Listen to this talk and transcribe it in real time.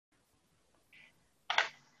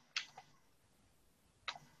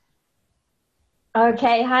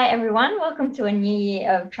Okay, hi everyone. Welcome to a new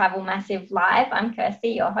year of Travel Massive Live. I'm Kirsty,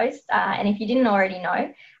 your host. And if you didn't already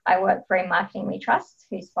know, I work for a marketing we trust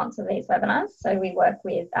who sponsor these webinars. So we work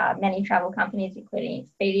with many travel companies, including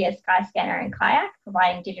Expedia, Skyscanner, and Kayak,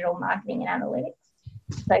 providing digital marketing and analytics.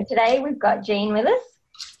 So today we've got Jean with us,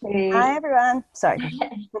 who Hi everyone. Sorry.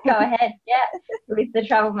 go ahead, yeah, who is the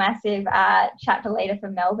Travel Massive chapter leader for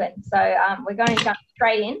Melbourne. So we're going to jump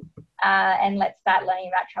straight in and let's start learning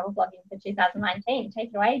about travel blogging for 2019. Take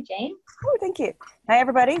it away, Jean. Oh, thank you. Hey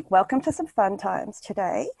everybody. Welcome to some fun times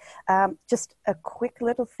today. Just a quick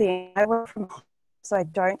little thing. I work from home, so I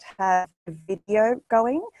don't have a video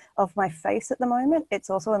going of my face at the moment. It's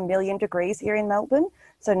also 1,000,000 degrees here in Melbourne,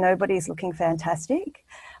 so nobody's looking fantastic.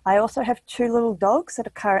 I also have two little dogs that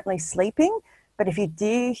are currently sleeping, but if you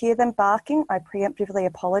do hear them barking, I preemptively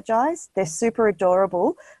apologize. They're super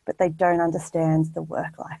adorable, but they don't understand the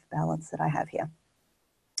work-life balance that I have here.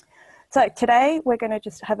 So today we're going to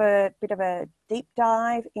just have a bit of a deep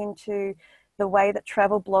dive into the way that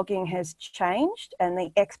travel blogging has changed and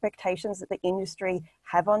the expectations that the industry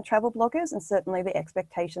have on travel bloggers, and certainly the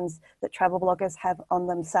expectations that travel bloggers have on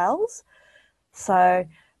themselves. So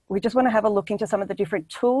we just want to have a look into some of the different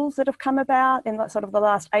tools that have come about in sort of the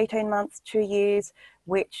last 18 months, 2 years,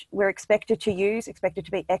 which we're expected to use, expected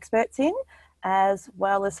to be experts in, as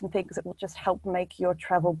well as some things that will just help make your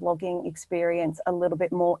travel blogging experience a little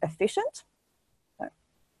bit more efficient.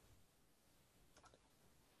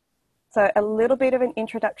 So a little bit of an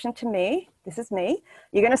introduction to me. This is me.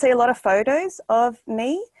 You're going to see a lot of photos of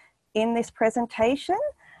me in this presentation.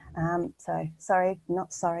 So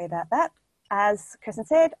not sorry about that. As Kirsten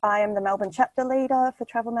said, I am the Melbourne chapter leader for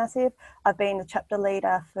Travel Massive. I've been the chapter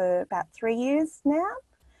leader for about 3 years now.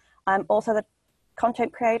 I'm also the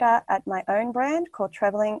content creator at my own brand called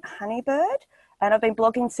Traveling Honeybird, and I've been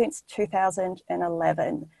blogging since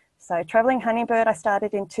 2011. So Traveling Honeybird I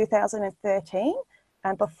started in 2013,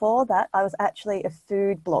 and before that I was actually a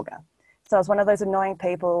food blogger. So I was one of those annoying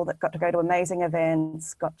people that got to go to amazing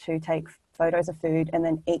events, got to take photos of food and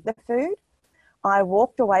then eat the food. I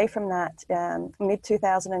walked away from that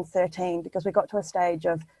mid-2013 because we got to a stage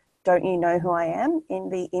of don't you know who I am in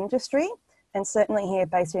the industry? And certainly here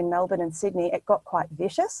based in Melbourne and Sydney, it got quite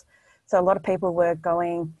vicious. So a lot of people were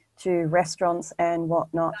going to restaurants and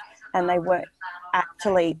whatnot, and they weren't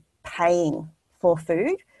actually paying for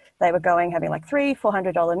food. They were going, having like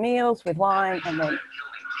 $300-400 meals with wine and then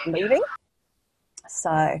leaving.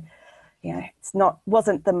 So, you know,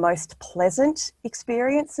 wasn't the most pleasant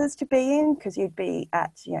experiences to be in, because you'd be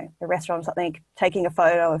at, the restaurant or something, taking a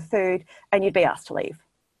photo of food and you'd be asked to leave.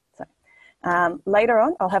 Later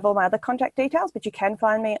on, I'll have all my other contact details, but you can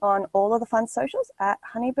find me on all of the fun socials at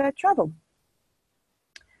Honeybird Travel.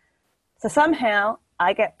 So somehow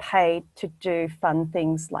I get paid to do fun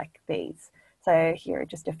things like these. So here are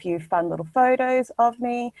just a few fun little photos of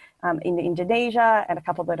me in Indonesia and a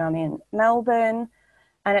couple that I'm in Melbourne.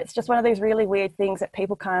 And it's just one of these really weird things that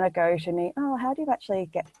people kind of go to me, oh, how do you actually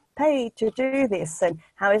get paid to do this? And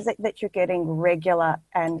how is it that you're getting regular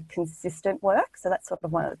and consistent work? So that's sort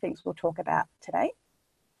of one of the things we'll talk about today.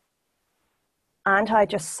 Aren't I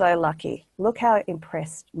just so lucky? Look how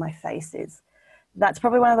impressed my face is. That's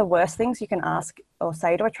probably one of the worst things you can ask or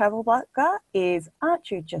say to a travel blogger is,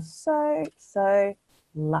 aren't you just so, so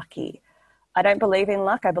lucky? I don't believe in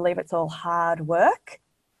luck. I believe it's all hard work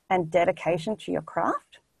and dedication to your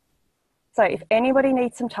craft. So if anybody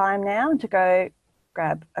needs some time now to go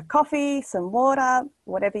grab a coffee, some water,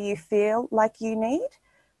 whatever you feel like you need,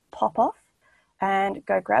 pop off and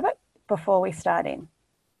go grab it before we start in.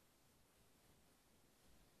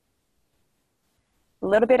 A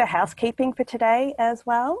little bit of housekeeping for today as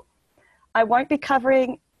well. I won't be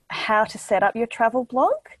covering how to set up your travel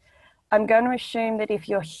blog. I'm going to assume that if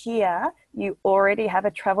you're here, you already have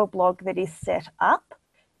a travel blog that is set up.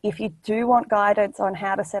 If you do want guidance on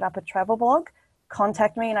how to set up a travel blog,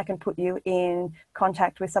 contact me and I can put you in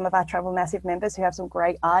contact with some of our Travel Massive members who have some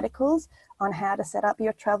great articles on how to set up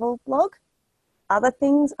your travel blog. Other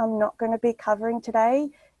things I'm not going to be covering today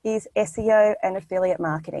is SEO and affiliate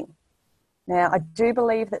marketing. Now, I do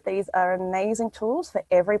believe that these are amazing tools for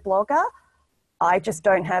every blogger. I just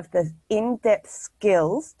don't have the in-depth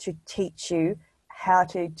skills to teach you how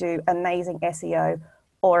to do amazing SEO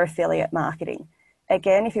or affiliate marketing.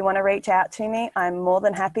 Again, if you want to reach out to me, I'm more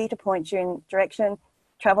than happy to point you in direction.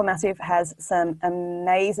 Travel Massive has some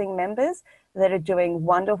amazing members that are doing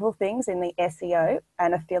wonderful things in the SEO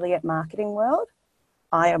and affiliate marketing world.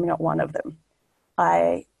 I am not one of them.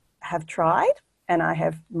 I have tried and I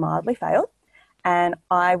have mildly failed, and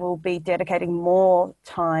I will be dedicating more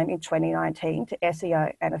time in 2019 to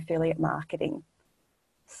SEO and affiliate marketing.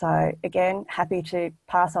 So again, happy to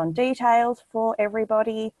pass on details for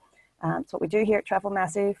everybody. It's what we do here at Travel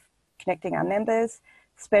Massive, connecting our members,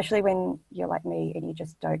 especially when you're like me and you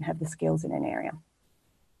just don't have the skills in an area.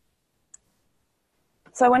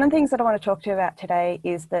 So one of the things that I want to talk to you about today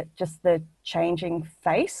is that just the changing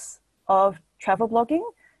face of travel blogging.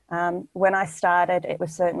 When I started, it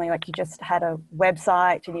was certainly like you just had a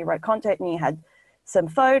website and you wrote content and you had some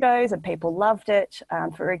photos and people loved it.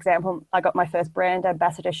 For example, I got my first brand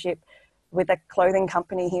ambassadorship with a clothing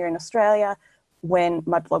company here in Australia when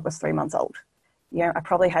my blog was 3 months old. You know, I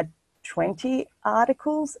probably had 20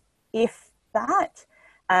 articles, if that,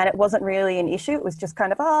 and it wasn't really an issue. It was just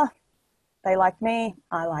kind of, they like me,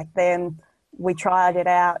 I like them. We tried it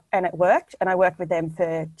out and it worked. And I worked with them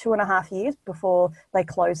for 2.5 years before they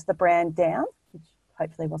closed the brand down, which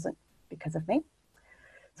hopefully wasn't because of me.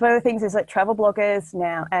 So one of the things is that travel bloggers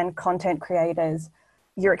now and content creators,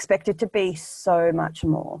 you're expected to be so much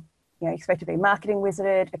more. You know, you're expected to be a marketing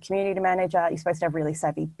wizard, a community manager, you're supposed to have really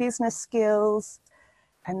savvy business skills.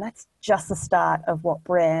 And that's just the start of what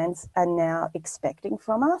brands are now expecting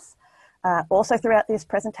from us. Also throughout this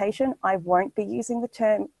presentation, I won't be using the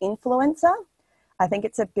term influencer. I think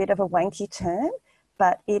it's a bit of a wanky term,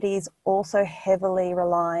 but it is also heavily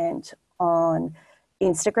reliant on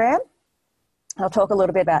Instagram. I'll talk a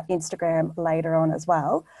little bit about Instagram later on as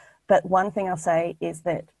well. But one thing I'll say is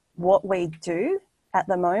that what we do at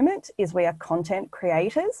the moment is we are content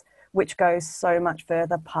creators, which goes so much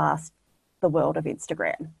further past the world of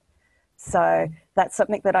Instagram. So that's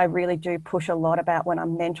something that I really do push a lot about when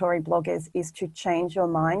I'm mentoring bloggers, is to change your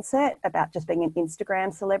mindset about just being an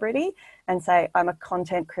Instagram celebrity and say, I'm a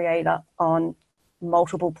content creator on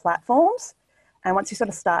multiple platforms. And once you sort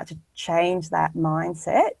of start to change that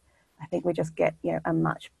mindset, I think we just get, you know, a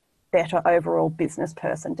much better overall business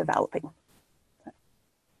person developing.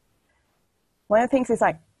 One of the things is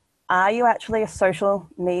like, are you actually a social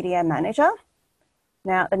media manager?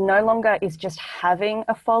 Now, it no longer is just having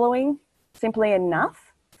a following simply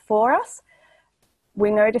enough for us.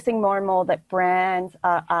 We're noticing more and more that brands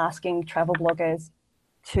are asking travel bloggers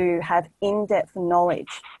to have in-depth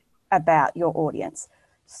knowledge about your audience.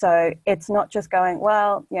 So it's not just going,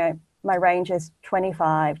 well, you know, my range is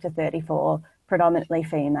 25 to 34, predominantly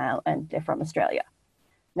female, and they're from Australia.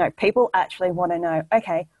 No, people actually want to know,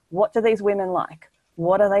 okay, what do these women like?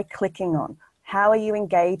 What are they clicking on? How are you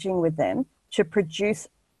engaging with them to produce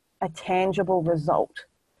a tangible result?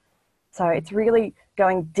 So it's really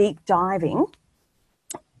going deep diving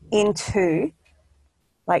into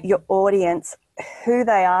like your audience, who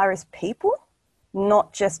they are as people,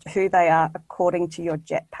 not just who they are according to your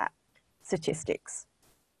jetpack statistics.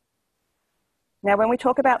 Now, when we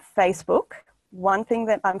talk about Facebook, one thing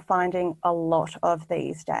that I'm finding a lot of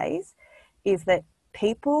these days is that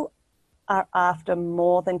people are after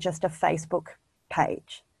more than just a Facebook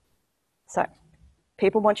page. So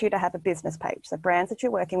people want you to have a business page. So brands that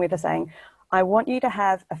you're working with are saying, I want you to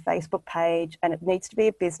have a Facebook page and it needs to be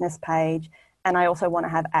a business page. And I also want to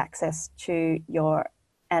have access to your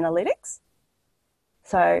analytics.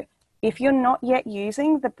 So if you're not yet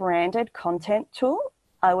using the branded content tool,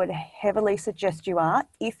 I would heavily suggest you are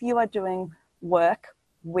if you are doing work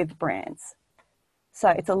with brands. So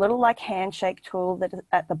it's a little like handshake tool that is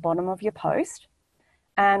at the bottom of your post.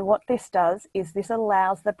 And what this does is this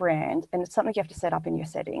allows the brand, and it's something you have to set up in your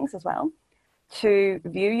settings as well, to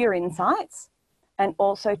view your insights and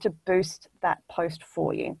also to boost that post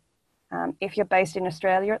for you. If you're based in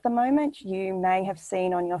Australia at the moment, you may have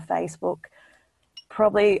seen on your Facebook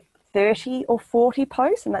probably 30 or 40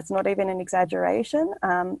 posts, and that's not even an exaggeration,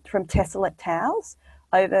 from Tessellate Towels.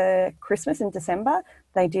 Over Christmas in December,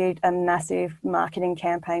 they did a massive marketing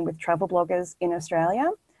campaign with travel bloggers in Australia.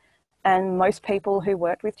 And most people who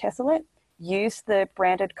worked with Tessellate used the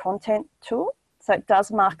branded content tool. So it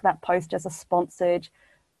does mark that post as a sponsored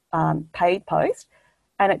paid post.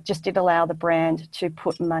 And it just did allow the brand to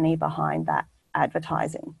put money behind that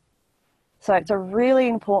advertising. So it's a really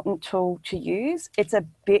important tool to use. It's a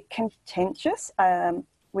bit contentious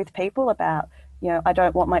with people about, you know, I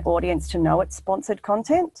don't want my audience to know it's sponsored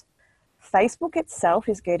content. Facebook itself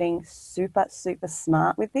is getting super, super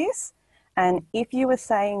smart with this. And if you were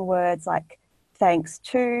saying words like, thanks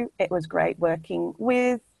to, it was great working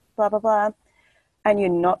with, blah, blah, blah, and you're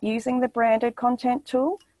not using the branded content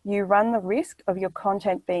tool, you run the risk of your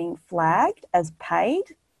content being flagged as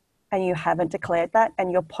paid and you haven't declared that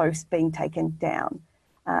and your post being taken down.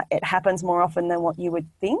 It happens more often than what you would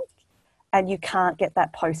think, and you can't get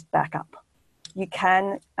that post back up. You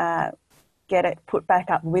can get it put back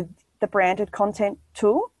up with the branded content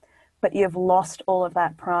tool, but you've lost all of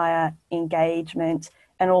that prior engagement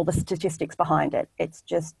and all the statistics behind it. It's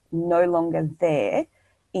just no longer there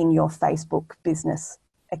in your Facebook business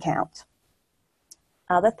account.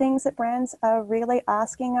 Other things that brands are really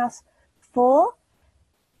asking us for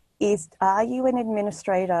is, are you an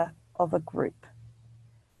administrator of a group?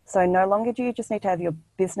 So no longer do you just need to have your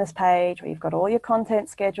business page where you've got all your content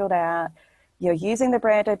scheduled out, you're using the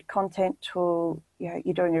branded content tool,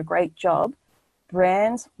 you're doing a great job.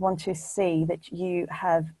 Brands want to see that you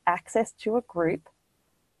have access to a group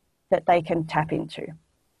that they can tap into.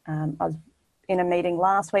 I was in a meeting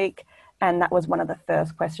last week, and that was one of the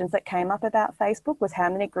first questions that came up about Facebook was, how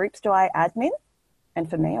many groups do I admin? And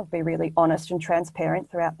for me, I'll be really honest and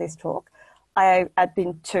transparent throughout this talk. I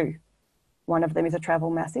admin 2. One of them is a Travel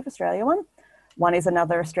Massive Australia one. One is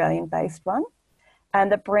another Australian-based one.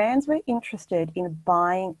 And the brands were interested in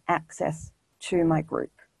buying access to my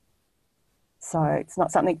group. So it's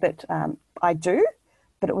not something that I do,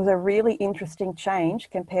 but it was a really interesting change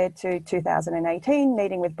compared to 2018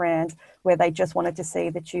 meeting with brands where they just wanted to see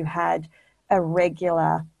that you had a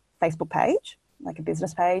regular Facebook page, like a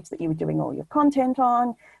business page that you were doing all your content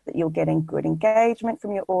on, that you're getting good engagement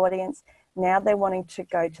from your audience. Now they're wanting to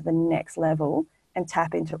go to the next level and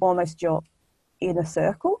tap into almost your inner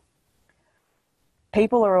circle.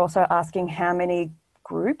 People are also asking, how many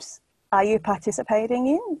groups are you participating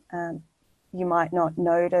in? You might not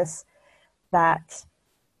notice that,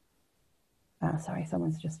 sorry,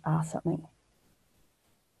 someone's just asked something.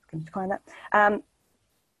 Can you find that?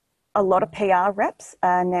 A lot of PR reps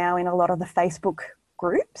are now in a lot of the Facebook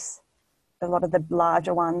groups, a lot of the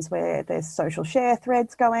larger ones where there's social share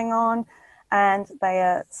threads going on, and they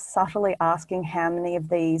are subtly asking, how many of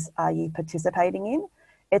these are you participating in?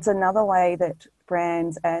 It's another way that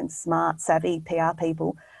brands and smart, savvy PR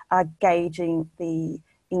people are gauging the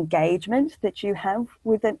engagement that you have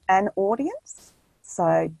with an audience.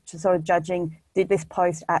 So to sort of judging, did this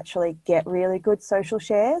post actually get really good social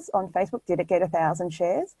shares on Facebook? Did it get 1,000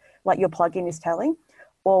 shares, like your plugin is telling?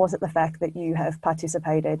 Or was it the fact that you have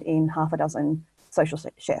participated in half a dozen social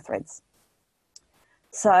share threads?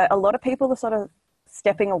 So a lot of people are sort of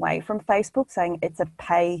stepping away from Facebook, saying it's a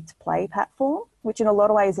pay-to-play platform, which in a lot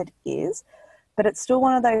of ways it is, but it's still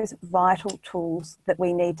one of those vital tools that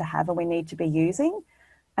we need to have and we need to be using.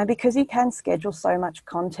 And because you can schedule so much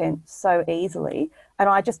content so easily, and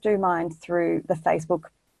I just do mine through the Facebook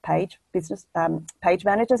page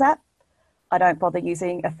managers app. I don't bother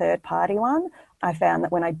using a third-party one. I found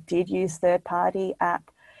that when I did use third-party app,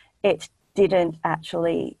 it didn't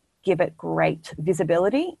actually give it great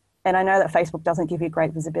visibility. And I know that Facebook doesn't give you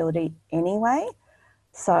great visibility anyway.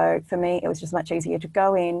 So for me, it was just much easier to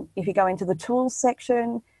go in. If you go into the tools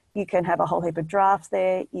section, you can have a whole heap of drafts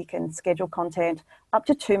there. You can schedule content up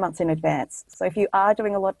to 2 months in advance. So if you are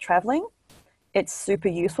doing a lot of traveling, it's super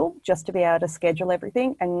useful just to be able to schedule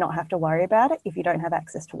everything and not have to worry about it if you don't have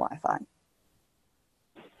access to Wi-Fi.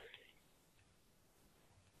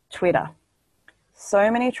 Twitter.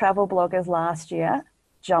 So many travel bloggers last year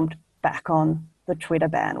jumped back on the Twitter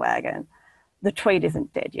bandwagon. The tweet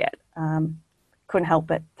isn't dead yet. Couldn't help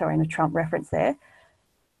but throw in a Trump reference there.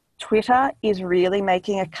 Twitter is really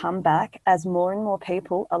making a comeback as more and more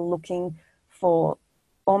people are looking for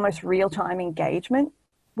almost real-time engagement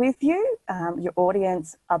with you, your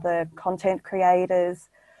audience, other content creators.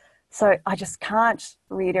 So I just can't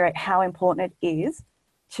reiterate how important it is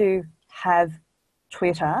to have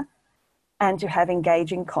Twitter and to have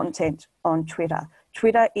engaging content on Twitter.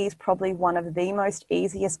 Twitter is probably one of the most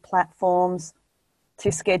easiest platforms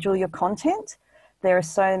to schedule your content. There are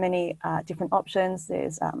so many different options.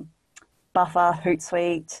 There's Buffer,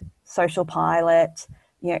 Hootsuite, Social Pilot,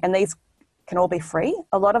 and these can all be free.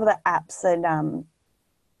 A lot of the apps and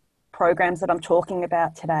programs that I'm talking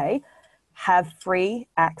about today have free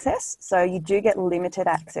access. So you do get limited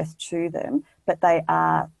access to them, but they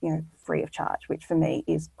are, free of charge, which for me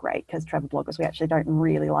is great because travel bloggers, we actually don't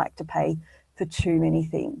really like to pay for too many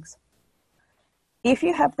things. If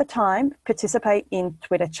you have the time, participate in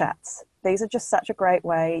Twitter chats. These are just such a great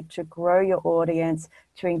way to grow your audience,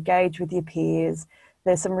 to engage with your peers.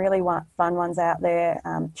 There's some really fun ones out there.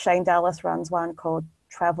 Shane Dallas runs one called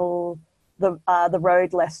The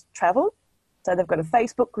Road Less Traveled. So they've got a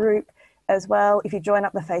Facebook group as well. If you join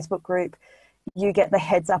up the Facebook group, you get the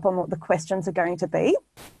heads up on what the questions are going to be.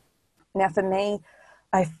 Now for me,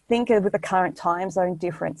 I think with the current time zone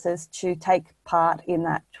differences, to take part in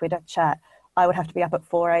that Twitter chat, I would have to be up at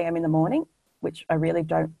 4 a.m. in the morning, which I really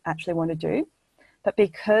don't actually want to do. But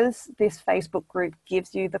because this Facebook group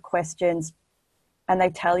gives you the questions and they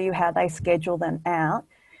tell you how they schedule them out,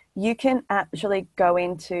 you can actually go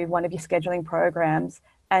into one of your scheduling programs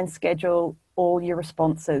and schedule all your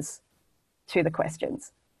responses to the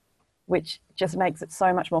questions, which just makes it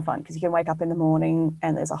so much more fun because you can wake up in the morning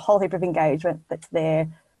and there's a whole heap of engagement that's there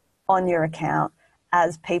on your account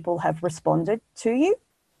as people have responded to you.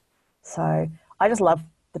 So I just love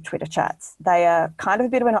the Twitter chats. They are kind of a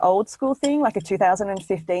bit of an old school thing, like a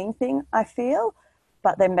 2015 thing, I feel,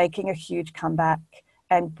 but they're making a huge comeback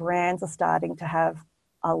and brands are starting to have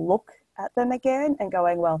a look at them again and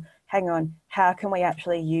going, well, hang on, how can we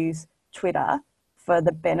actually use Twitter for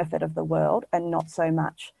the benefit of the world and not so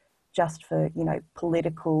much just for, you know,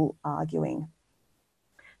 political arguing.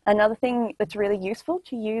 Another thing that's really useful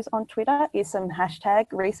to use on Twitter is some hashtag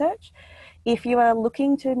research. If you are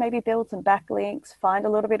looking to maybe build some backlinks, find a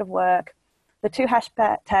little bit of work, the two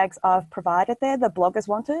hashtags I've provided there, the bloggers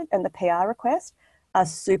wanted and the PR request, are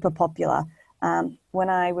super popular. When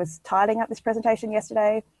I was tidying up this presentation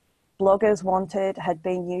yesterday, bloggers wanted had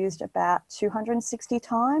been used about 260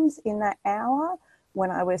 times in that hour when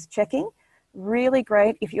I was checking. Really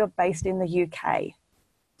great if you're based in the UK.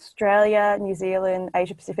 Australia, New Zealand,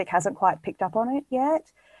 Asia Pacific hasn't quite picked up on it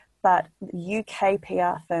yet, but UK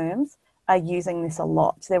PR firms are using this a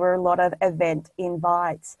lot. There were a lot of event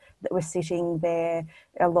invites that were sitting there,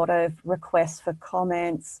 a lot of requests for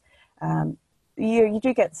comments. You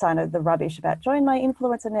do get some of the rubbish about join my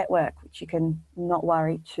influencer network, which you can not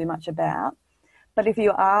worry too much about. But if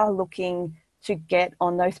you are looking to get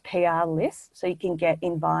on those PR lists, so you can get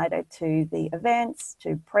invited to the events,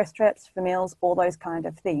 to press trips, for meals, all those kind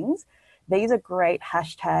of things, these are great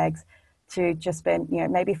hashtags to just spend, you know,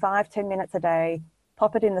 maybe 5-10 minutes a day,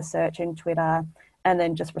 pop it in the search in Twitter, and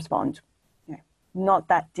then just respond. You know, not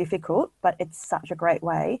that difficult, but it's such a great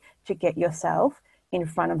way to get yourself in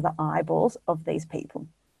front of the eyeballs of these people.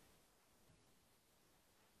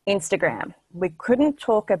 Instagram. We couldn't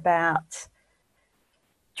talk about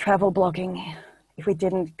travel blogging if we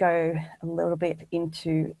didn't go a little bit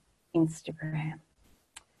into Instagram.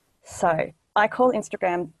 So I call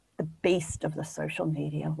Instagram the beast of the social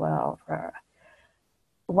media world.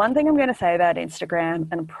 One thing I'm going to say about Instagram,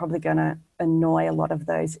 and I'm probably going to annoy a lot of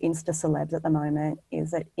those Insta celebs at the moment,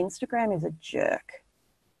 is that Instagram is a jerk.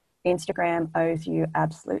 Instagram owes you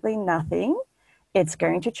absolutely nothing. It's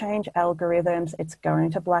going to change algorithms. It's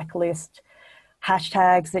going to blacklist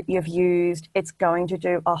hashtags that you've used. It's going to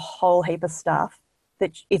do a whole heap of stuff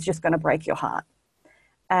that is just going to break your heart.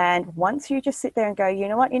 And once you just sit there and go, you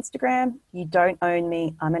know what, Instagram, you don't own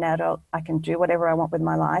me. I'm an adult. I can do whatever I want with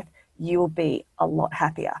my life. You will be a lot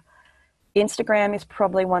happier. Instagram is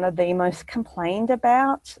probably one of the most complained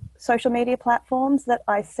about social media platforms that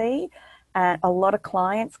I see. And a lot of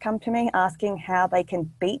clients come to me asking how they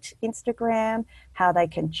can beat Instagram, how they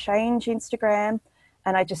can change Instagram.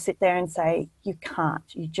 And I just sit there and say, you can't.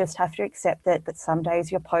 You just have to accept it, that some days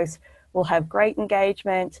your posts will have great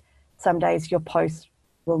engagement. Some days your posts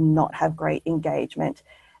will not have great engagement.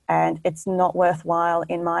 And it's not worthwhile,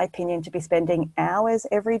 in my opinion, to be spending hours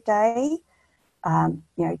every day,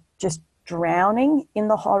 just drowning in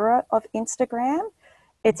the horror of Instagram.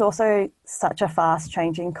 It's also such a fast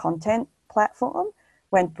changing content platform.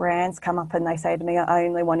 When brands come up and they say to me, I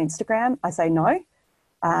only want Instagram, I say no.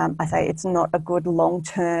 I say it's not a good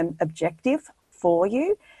long-term objective for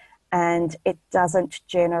you, and it doesn't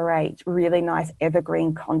generate really nice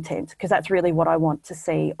evergreen content, because that's really what I want to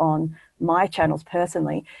see on my channels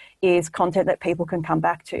personally, is content that people can come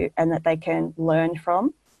back to and that they can learn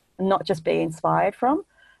from, not just be inspired from.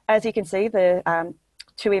 As you can see, the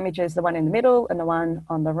two images, the one in the middle and the one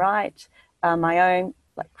on the right, my own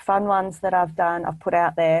fun ones that I've done, I've put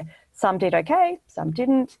out there. Some did okay, some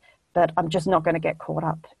didn't, but I'm just not going to get caught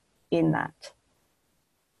up in that.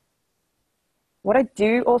 What I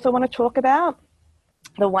do also want to talk about,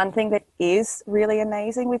 the one thing that is really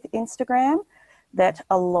amazing with Instagram that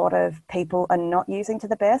a lot of people are not using to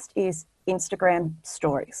the best is Instagram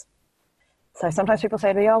stories. So sometimes people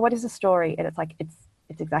say to me, oh, what is a story? And it's like, it's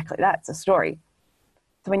exactly that, it's a story.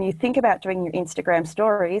 So when you think about doing your Instagram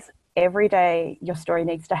stories, every day your story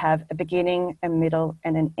needs to have a beginning, a middle,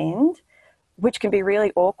 and an end, which can be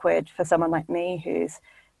really awkward for someone like me whose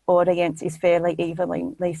audience is fairly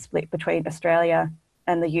evenly split between Australia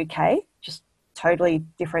and the UK, just totally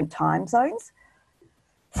different time zones.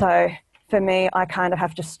 So for me, I kind of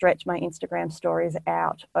have to stretch my Instagram stories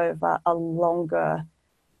out over a longer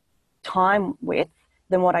time width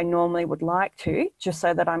than what I normally would like to, just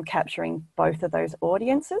so that I'm capturing both of those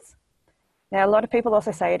audiences. Now, a lot of people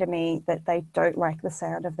also say to me that they don't like the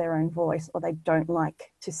sound of their own voice, or they don't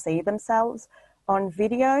like to see themselves on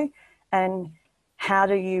video. And how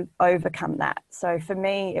do you overcome that? So for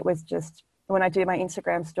me, it was just when I do my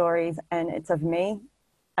Instagram stories and it's of me,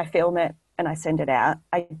 I film it and I send it out.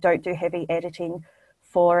 I don't do heavy editing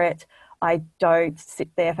for it. I don't sit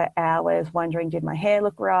there for hours wondering, did my hair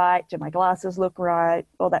look right? Did my glasses look right?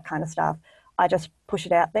 All that kind of stuff. I just push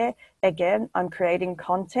it out there. Again, I'm creating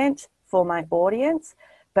content for my audience,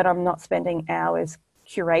 but I'm not spending hours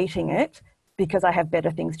curating it because I have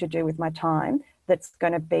better things to do with my time that's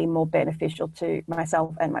going to be more beneficial to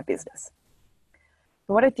myself and my business.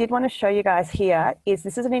 But what I did want to show you guys here is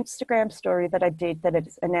this is an Instagram story that I did that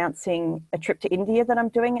is announcing a trip to India that I'm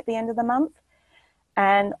doing at the end of the month.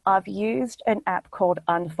 And I've used an app called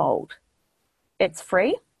Unfold. It's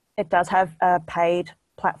free. It does have a paid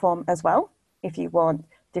platform as well if you want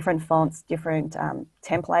different fonts, different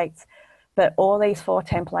templates. But all these 4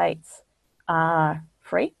 templates are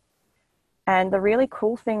free. And the really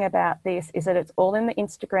cool thing about this is that it's all in the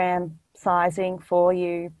Instagram sizing for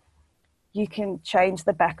you. You can change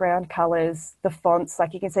the background colors, the fonts.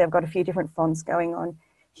 Like you can see, I've got a few different fonts going on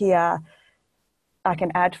here. I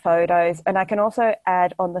can add photos, and I can also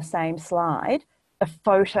add on the same slide a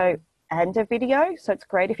photo and a video. So it's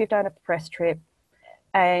great if you've done a press trip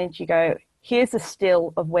and you go, here's a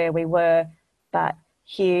still of where we were, but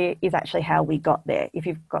here is actually how we got there. If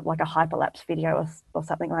you've got like a hyperlapse video or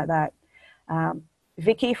something like that.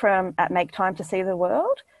 Vicky from at Make Time to See the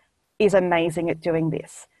World is amazing at doing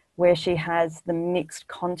this, where she has the mixed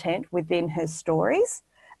content within her stories,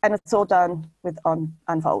 and it's all done with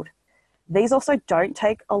Unfold. These also don't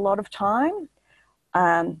take a lot of time.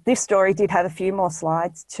 This story did have a few more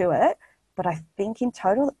slides to it, but I think in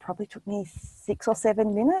total it probably took me 6 or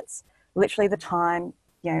 7 minutes, literally the time,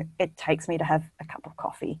 it takes me to have a cup of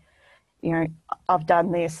coffee. I've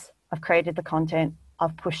done this, I've created the content,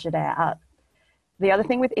 I've pushed it out. The other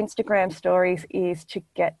thing with Instagram stories is to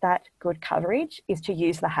get that good coverage is to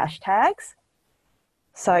use the hashtags.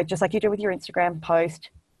 So just like you do with your Instagram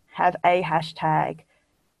post, have a hashtag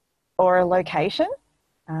or a location.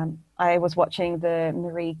 I was watching the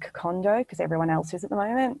Marie Kondo, because everyone else is at the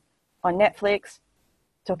moment, on Netflix,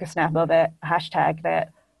 took a snap of it, hashtag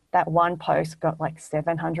that one post got like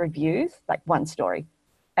 700 views, like one story.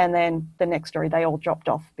 And then the next story, they all dropped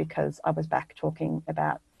off because I was back talking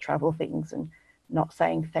about travel things and not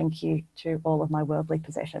saying thank you to all of my worldly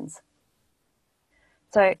possessions.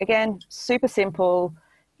 So again, super simple.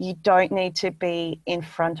 You don't need to be in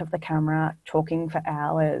front of the camera talking for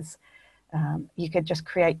hours. You could just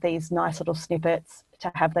create these nice little snippets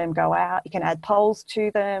to have them go out. You can add polls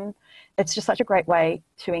to them. It's just such a great way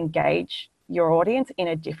to engage your audience in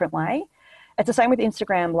a different way. It's the same with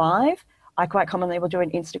Instagram Live. I quite commonly will do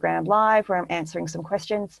an Instagram Live where I'm answering some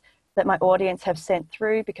questions that my audience have sent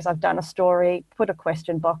through because I've done a story, put a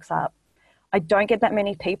question box up. I don't get that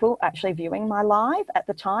many people actually viewing my live at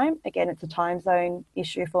the time. Again, it's a time zone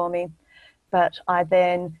issue for me, but I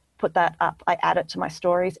then put that up. I add it to my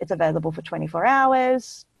stories. It's available for 24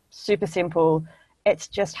 hours, super simple. It's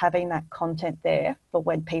just having that content there for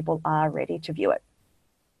when people are ready to view it.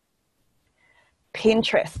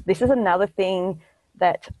 Pinterest. This is another thing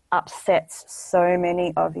that upsets so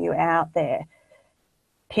many of you out there.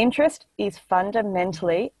 Pinterest is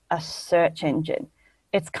fundamentally a search engine.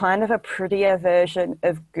 It's kind of a prettier version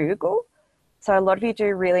of Google. So a lot of you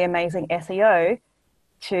do really amazing SEO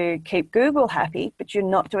to keep Google happy, but you're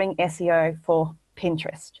not doing SEO for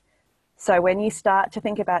Pinterest. So when you start to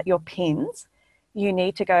think about your pins, you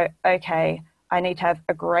need to go, okay, I need to have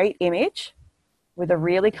a great image with a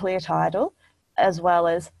really clear title, as well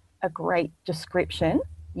as a great description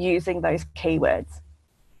using those keywords.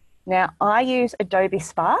 Now, I use Adobe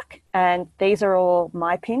Spark, and these are all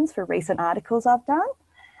my pins for recent articles I've done.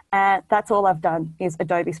 And that's all I've done is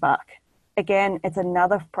Adobe Spark. Again, it's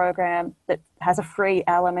another program that has a free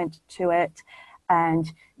element to it,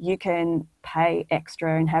 and you can pay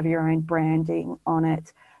extra and have your own branding on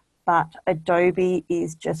it. But Adobe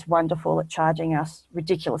is just wonderful at charging us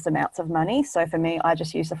ridiculous amounts of money. So for me, I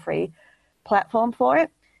just use a free platform for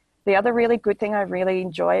it. The other really good thing I really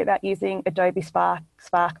enjoy about using Adobe Spark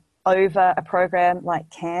over a program like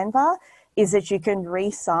Canva is that you can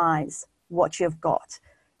resize what you've got.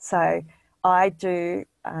 So I do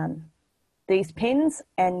these pins,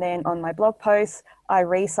 and then on my blog posts, I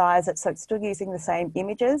resize it so it's still using the same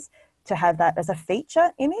images to have that as a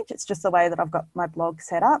feature image. It's just the way that I've got my blog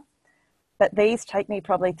set up. But these take me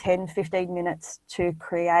probably 10, 15 minutes to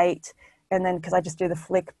create. And then because I just do the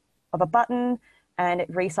flick of a button and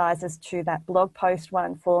it resizes to that blog post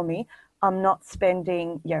one for me, I'm not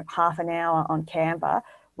spending half an hour on Canva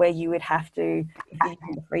where you would have to, if you're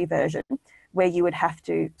using the free version, where you would have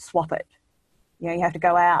to swap it. You have to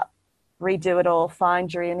go out, redo it all,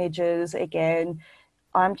 find your images again.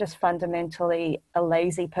 I'm just fundamentally a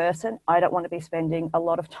lazy person. I don't want to be spending a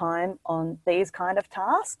lot of time on these kind of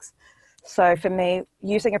tasks. So for me,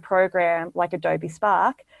 using a program like Adobe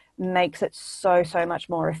Spark makes it so much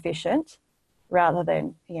more efficient rather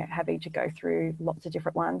than having to go through lots of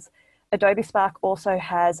different ones. Adobe Spark also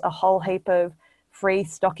has a whole heap of free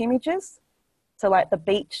stock images. So like the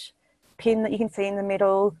beach pin that you can see in the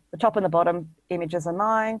middle, the top and the bottom images are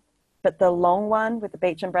mine, but the long one with the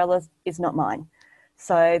beach umbrellas is not mine.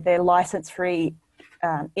 So they're license-free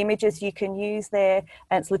images you can use there,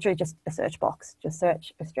 and it's literally just a search box. Just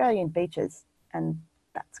search Australian beaches, and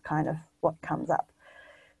that's kind of what comes up.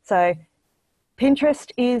 So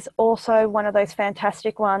Pinterest is also one of those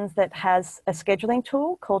fantastic ones that has a scheduling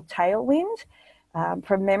tool called Tailwind.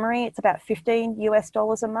 From memory, it's about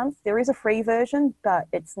 $15 a month. There is a free version, but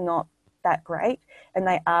it's not that great, and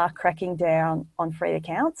they are cracking down on free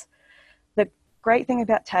accounts. The great thing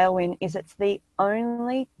about Tailwind is it's the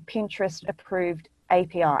only Pinterest approved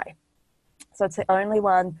API. So it's the only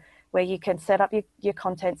one where you can set up your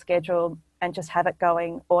content schedule and just have it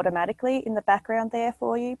going automatically in the background there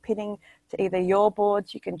for you, pinning to either your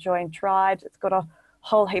boards, you can join tribes. It's got a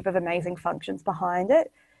whole heap of amazing functions behind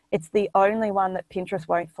it. It's the only one that Pinterest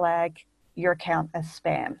won't flag your account as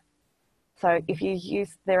spam. So if you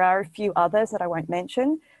use, there are a few others that I won't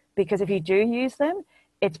mention, because if you do use them,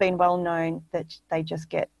 it's been well known that they just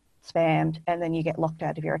get spammed and then you get locked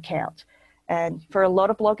out of your account. And for a lot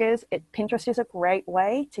of bloggers, Pinterest is a great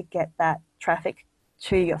way to get that traffic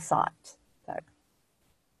to your site.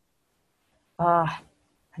 So,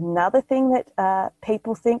 another thing that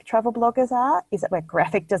people think travel bloggers are is that we're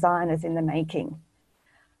graphic designers in the making.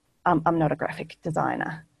 I'm not a graphic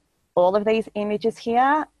designer. All of these images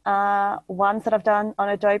here are ones that I've done on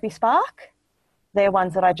Adobe Spark. They're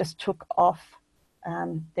ones that I just took off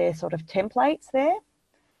their sort of templates there.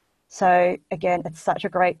 So again, it's such a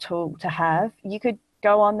great tool to have. You could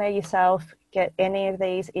go on there yourself, get any of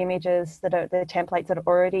these images that are the templates that are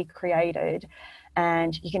already created,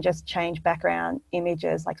 and you can just change background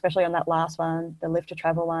images, like especially on that last one, the Live to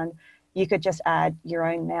Travel one. You could just add your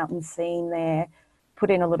own mountain scene there, put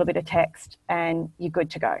in a little bit of text, and you're good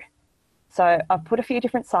to go. So I've put a few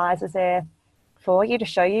different sizes there for you to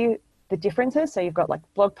show you the differences. So you've got like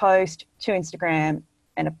blog post to Instagram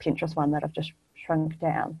and a Pinterest one that I've just shrunk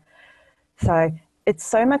down. So it's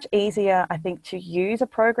so much easier, I think, to use a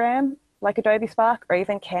program like Adobe Spark or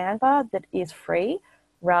even Canva that is free,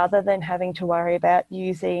 rather than having to worry about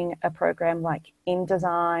using a program like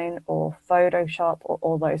InDesign or Photoshop or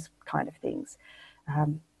all those kind of things.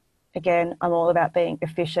 Again, I'm all about being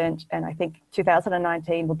efficient, and I think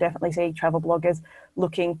 2019 will definitely see travel bloggers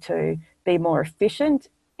looking to be more efficient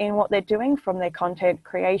in what they're doing from their content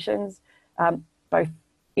creations, both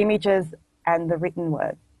images and the written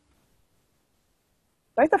word.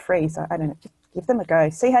 Both are free, so I don't know, just give them a go,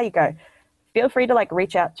 see how you go. Feel free to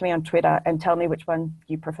reach out to me on Twitter and tell me which one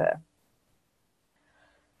you prefer.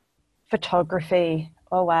 Photography,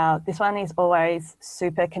 oh wow, this one is always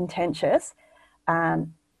super contentious.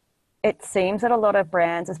 It seems that a lot of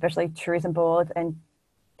brands, especially tourism boards and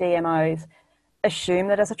DMOs, assume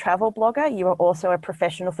that as a travel blogger, you are also a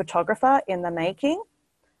professional photographer in the making.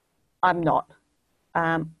 I'm not.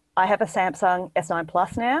 I have a Samsung S9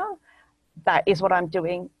 Plus now. That is what I'm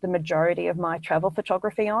doing the majority of my travel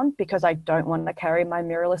photography on, because I don't want to carry my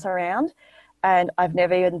mirrorless around. And I've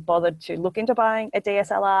never even bothered to look into buying a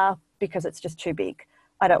DSLR because it's just too big.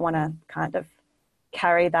 I don't want to kind of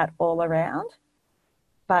carry that all around.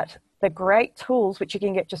 But the great tools, which you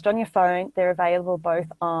can get just on your phone, they're available both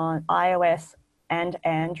on iOS and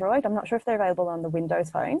Android. I'm not sure if they're available on the Windows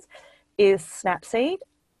phones, is Snapseed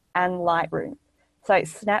and Lightroom. So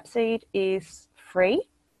Snapseed is free.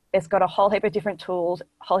 It's got a whole heap of different tools,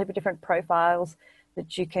 a whole heap of different profiles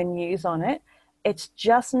that you can use on it. It's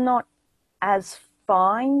just not as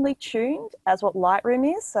finely tuned as what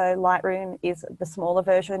Lightroom is. So Lightroom is the smaller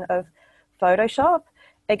version of Photoshop.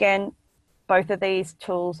 Again, both of these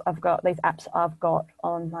tools I've got, these apps I've got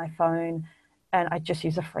on my phone, and I just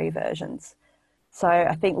use the free versions. So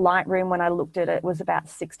I think Lightroom, when I looked at it, was about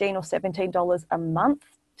 $16 or $17 a month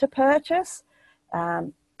to purchase.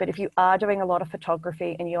 But if you are doing a lot of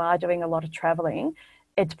photography and you are doing a lot of traveling,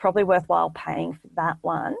 it's probably worthwhile paying for that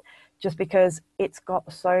one, just because it's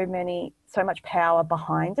got so much power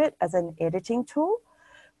behind it as an editing tool.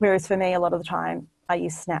 Whereas for me, a lot of the time I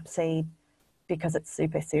use Snapseed because it's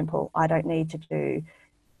super simple. I don't need to do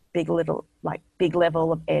big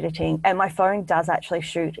level of editing. And my phone does actually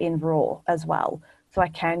shoot in RAW as well. So I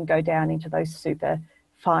can go down into those super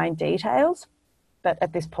fine details. But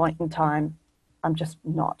at this point in time, I'm just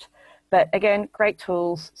not. But again, great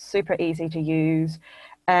tools, super easy to use.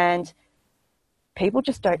 And people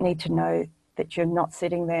just don't need to know that you're not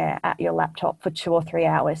sitting there at your laptop for 2 or 3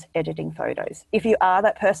 hours editing photos. If you are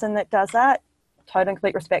that person that does that, total and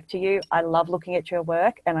complete respect to you. I love looking at your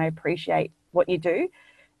work and I appreciate what you do.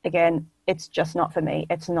 Again, it's just not for me.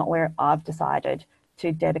 It's not where I've decided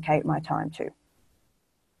to dedicate my time to.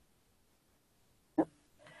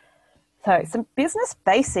 So some business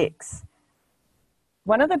basics.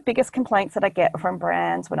 One of the biggest complaints that I get from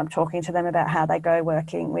brands when I'm talking to them about how they go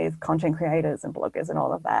working with content creators and bloggers and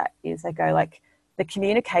all of that is they go like, the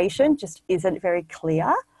communication just isn't very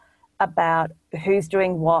clear about who's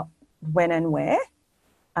doing what, when and where.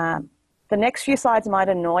 The next few slides might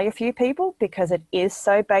annoy a few people because it is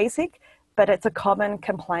so basic, but it's a common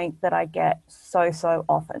complaint that I get so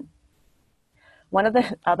often. One of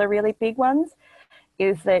the other really big ones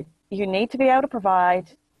is that you need to be able to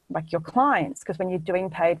provide like your clients, because when you're doing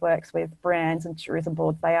paid works with brands and tourism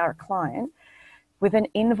boards, they are a client, with an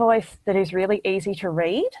invoice that is really easy to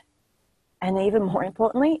read and even more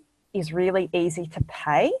importantly, is really easy to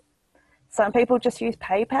pay. Some people just use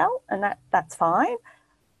PayPal and that's fine.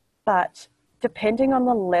 But depending on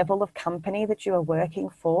the level of company that you are working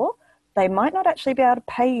for, they might not actually be able to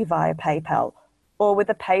pay you via PayPal or with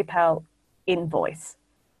a PayPal invoice.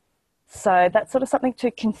 So that's sort of something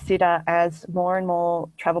to consider as more and more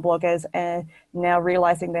travel bloggers are now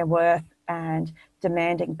realizing their worth and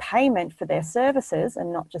demanding payment for their services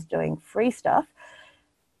and not just doing free stuff.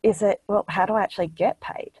 Is that, well, how do I actually get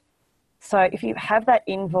paid? So if you have that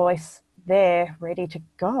invoice there ready to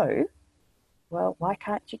go, well, why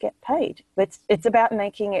can't you get paid? It's about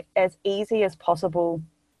making it as easy as possible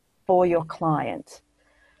for your client.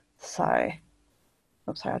 So,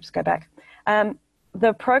 oops, sorry, I'll just go back.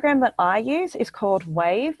 The program that I use is called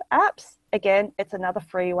Wave Apps. Again, it's another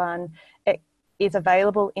free one. It is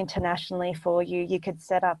available internationally for you. You could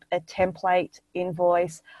set up a template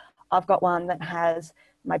invoice. I've got one that has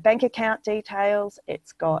my bank account details.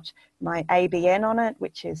 It's got my ABN on it,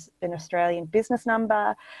 which is an Australian business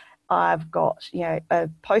number. I've got, you know, a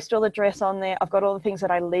postal address on there. I've got all the things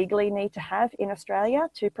that I legally need to have in Australia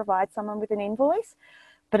to provide someone with an invoice,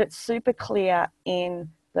 but it's super clear in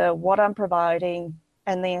the what I'm providing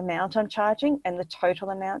and the amount I'm charging and the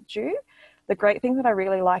total amount due. The great thing that I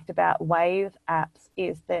really liked about Wave Apps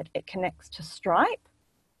is that it connects to Stripe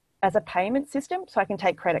as a payment system, so I can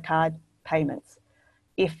take credit card payments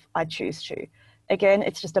if I choose to. Again,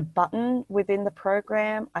 it's just a button within the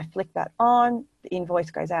program. I flick that on, the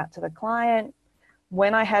invoice goes out to the client.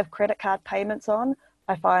 When I have credit card payments on,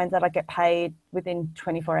 I find that I get paid within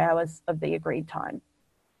 24 hours of the agreed time.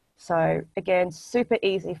 So again, super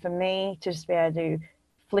easy for me to just be able to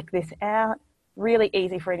flick this out. Really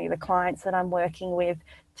easy for any of the clients that I'm working with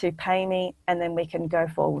to pay me, and then we can go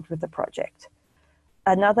forward with the project.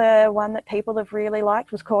 Another one that people have really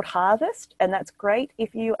liked was called Harvest, and that's great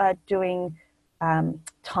if you are doing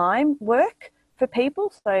time work for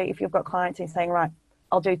people. So if you've got clients who are saying, right,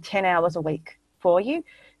 I'll do 10 hours a week for you,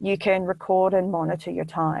 you can record and monitor your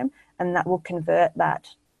time, and that will convert that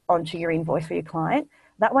onto your invoice for your client.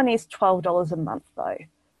 That one is $12 a month though.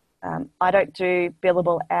 I don't do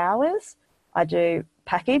billable hours. I do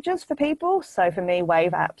packages for people. So for me,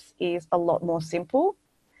 Wave Apps is a lot more simple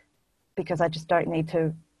because I just don't need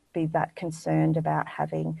to be that concerned about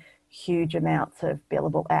having huge amounts of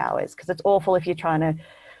billable hours, because it's awful if you're trying to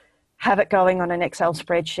have it going on an Excel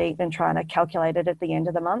spreadsheet and trying to calculate it at the end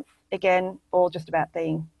of the month. Again, all just about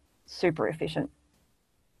being super efficient.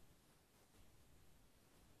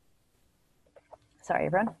 Sorry,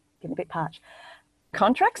 everyone, getting a bit parched.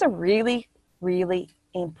 Contracts are really, really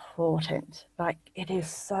important. Like, it is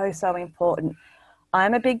so important.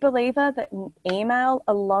 I'm a big believer that an email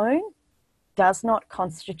alone does not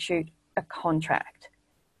constitute a contract.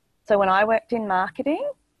 So when I worked in marketing,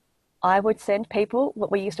 I would send people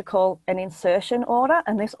what we used to call an insertion order,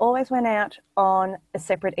 and this always went out on a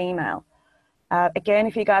separate email. Again,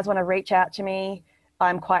 if you guys want to reach out to me,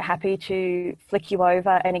 I'm quite happy to flick you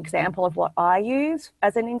over an example of what I use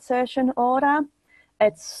as an insertion order.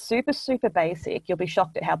 It's super basic. You'll be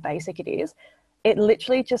shocked at how basic it is. It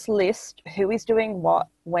literally just lists who is doing what,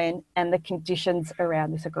 when, and the conditions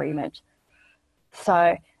around this agreement.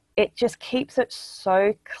 So it just keeps it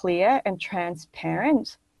so clear and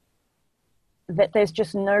transparent that there's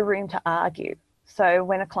just no room to argue. So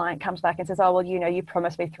when a client comes back and says, oh, well, you know, you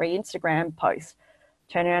promised me 3 Instagram posts,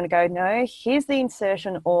 turn around and go, no, here's the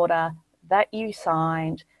insertion order that you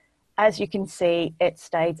signed. As you can see, it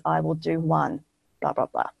states I will do 1, blah, blah,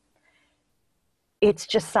 blah. It's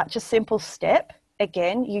just such a simple step.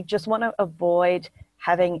 Again, you just want to avoid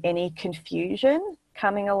having any confusion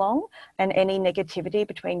coming along and any negativity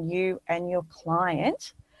between you and your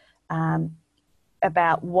client.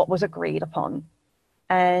 about what was agreed upon.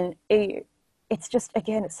 And it's just,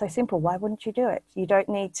 again, it's so simple. Why wouldn't you do it? You don't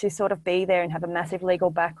need to sort of be there and have a massive legal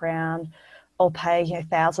background or pay, you know,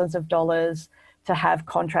 thousands of dollars to have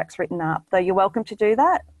contracts written up, though you're welcome to do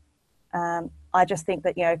that. I just think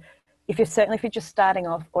that, you know, if you're just starting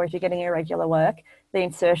off or if you're getting irregular work, the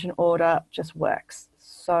insertion order just works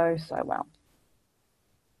so well.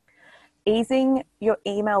 Easing your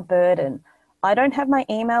email burden. I don't have my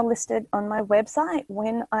email listed on my website.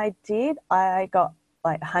 When I did, I got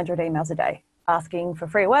like 100 emails a day asking for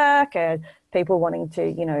free work and people wanting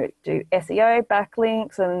to, you know, do SEO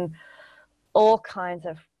backlinks and all kinds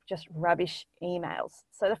of just rubbish emails.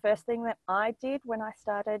 So the first thing that I did when I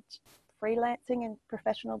started freelancing and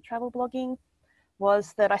professional travel blogging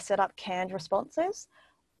was that I set up canned responses.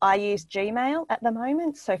 I use Gmail at the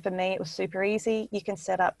moment. So for me, it was super easy. You can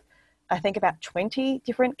set up, I think, about 20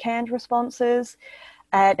 different canned responses.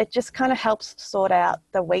 And it just kind of helps sort out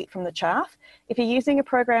the wheat from the chaff. If you're using a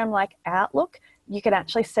program like Outlook, you can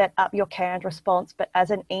actually set up your canned response, but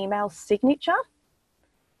as an email signature,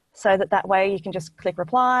 so that way you can just click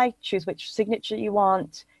reply, choose which signature you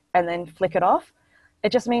want, and then flick it off.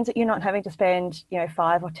 It just means that you're not having to spend, you know,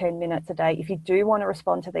 5 or 10 minutes a day. If you do want to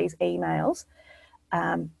respond to these emails,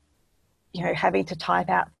 you know, having to type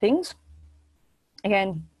out things,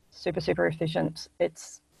 again, super efficient.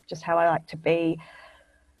 It's just how I like to be.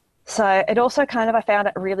 So it also kind of, I found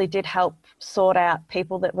it really did help sort out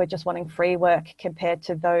people that were just wanting free work compared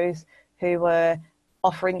to those who were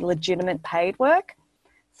offering legitimate paid work.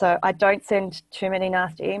 So I don't send too many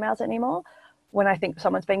nasty emails anymore when I think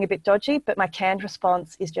someone's being a bit dodgy, but my canned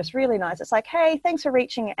response is just really nice. It's like, hey, thanks for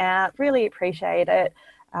reaching out. Really appreciate it.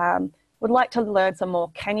 Would like to learn some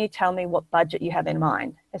more. Can you tell me what budget you have in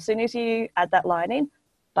mind? As soon as you add that line in,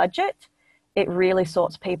 budget, it really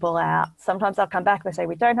sorts people out. Sometimes I'll come back and they say,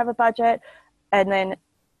 we don't have a budget. And then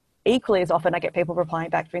equally as often, I get people replying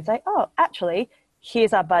back to me and say, oh, actually,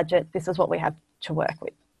 here's our budget. This is what we have to work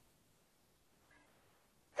with.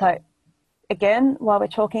 So again, while we're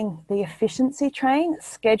talking the efficiency train,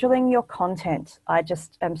 scheduling your content. I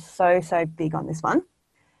just am so big on this one.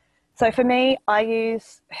 So for me, I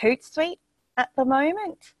use Hootsuite at the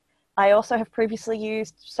moment. I also have previously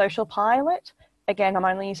used Social Pilot. Again, I'm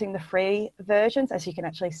only using the free versions, as you can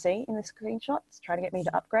actually see in the screenshot. It's trying to get me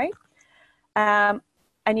to upgrade. And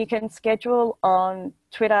you can schedule on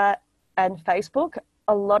Twitter and Facebook.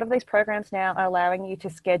 A lot of these programs now are allowing you to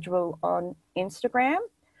schedule on Instagram.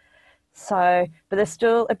 So, but there's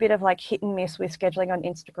still a bit of like hit and miss with scheduling on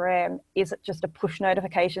Instagram. Is it just a push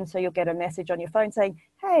notification so you'll get a message on your phone saying,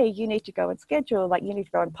 hey, you need to go and schedule, like you need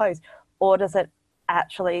to go and post? Or does it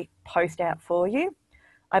actually post out for you?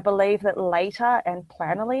 I believe that Later and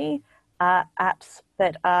Planoly are apps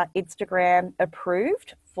that are Instagram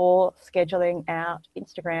approved for scheduling out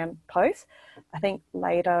Instagram posts. I think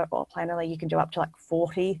Later or Planoly, you can do up to like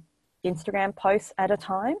 40 Instagram posts at a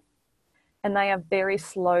time. And they are very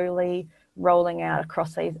slowly rolling out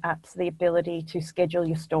across these apps the ability to schedule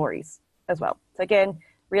your stories as well. So again,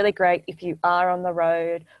 really great if you are on the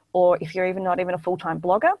road or if you're not even a full-time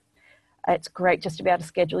blogger. It's great just to be able to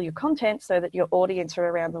schedule your content so that your audience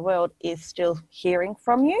around the world is still hearing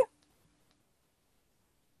from you.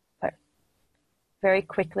 So very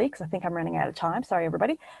quickly, because I think I'm running out of time. Sorry,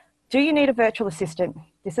 everybody. Do you need a virtual assistant?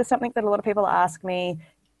 This is something that a lot of people ask me.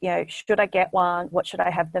 You know, should I get one? What should I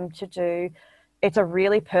have them to do? It's a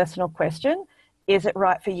really personal question. Is it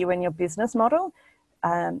right for you and your business model?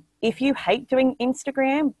 If you hate doing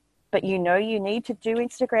Instagram, but you know you need to do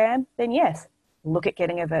Instagram, then yes, look at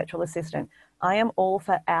getting a virtual assistant. I am all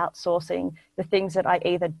for outsourcing the things that I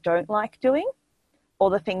either don't like doing or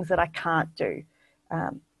the things that I can't do.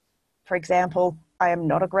 For example, I am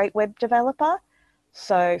not a great web developer.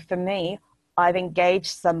 So for me, I've engaged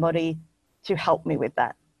somebody to help me with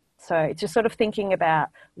that. So it's just sort of thinking about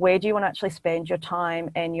where do you want to actually spend your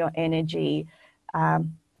time and your energy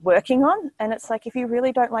working on. And it's like, if you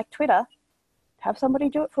really don't like Twitter, have somebody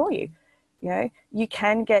do it for you. You know, you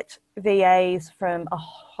can get VAs from a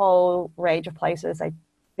whole range of places. They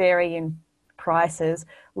vary in prices.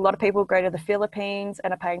 A lot of people go to the Philippines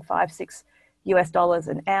and are paying $5-6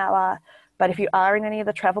 an hour. But if you are in any of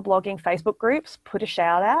the travel blogging Facebook groups, put a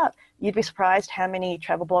shout out. You'd be surprised how many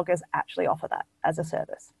travel bloggers actually offer that as a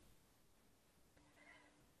service.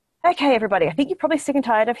 Okay, everybody, I think you're probably sick and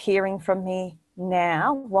tired of hearing from me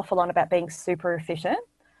now, waffle on about being super efficient.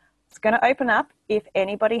 It's going to open up if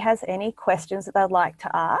anybody has any questions that they'd like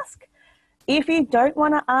to ask. If you don't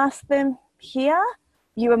want to ask them here,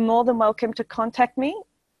 you are more than welcome to contact me.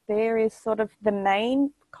 There is sort of the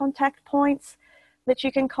main contact points that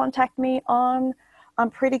you can contact me on. I'm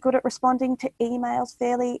pretty good at responding to emails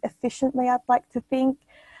fairly efficiently, I'd like to think.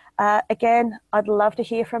 Again, I'd love to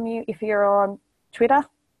hear from you. If you're on Twitter,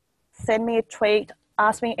 send me a tweet,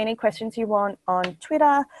 ask me any questions you want on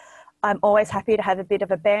Twitter. I'm always happy to have a bit of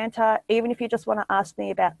a banter. Even if you just want to ask me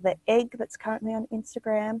about the egg that's currently on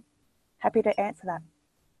Instagram, happy to answer that.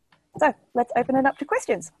 So let's open it up to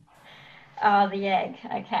questions. Oh, the egg.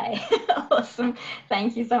 Okay. Awesome.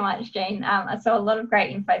 Thank you so much, Jean. I saw a lot of great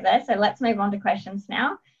info there. So let's move on to questions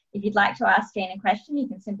now. If you'd like to ask Jean a question, you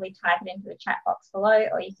can simply type it into the chat box below,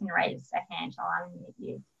 or you can raise a hand. I'll unmute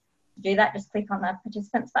you. To do that, just click on the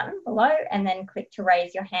participants button below and then click to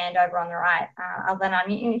raise your hand over on the right. I'll then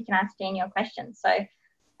unmute you. You can ask Jean your question. So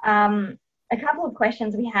a couple of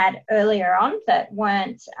questions we had earlier on that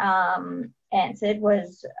weren't answered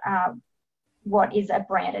was what is a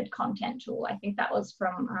branded content tool? I think that was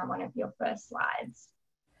from one of your first slides.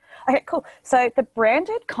 Okay, cool. So the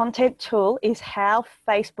branded content tool is how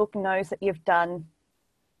Facebook knows that you've done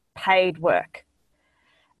paid work.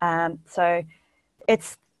 So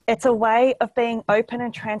it's a way of being open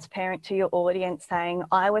and transparent to your audience, saying,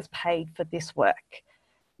 I was paid for this work.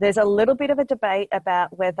 There's a little bit of a debate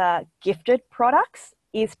about whether gifted products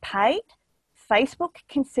is paid. Facebook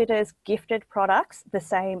considers gifted products the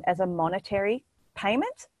same as a monetary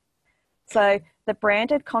payment. So the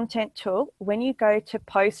branded content tool, when you go to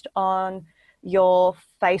post on your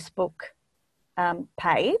Facebook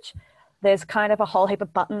page, there's kind of a whole heap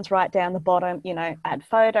of buttons right down the bottom, you know, add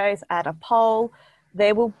photos, add a poll.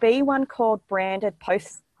 There will be one called branded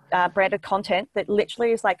content that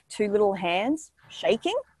literally is like two little hands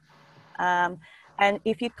shaking. And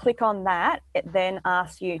if you click on that, it then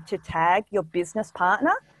asks you to tag your business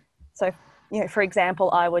partner. So, you know, for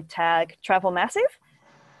example, I would tag Travel Massive.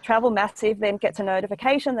 Travel Massive then gets a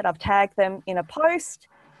notification that I've tagged them in a post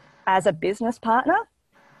as a business partner.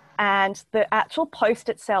 And the actual post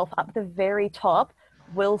itself up the very top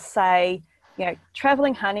will say, you know,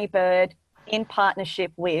 Traveling Honeybird in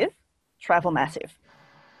partnership with Travel Massive.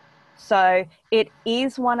 So it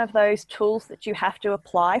is one of those tools that you have to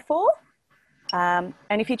apply for. And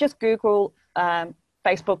if you just Google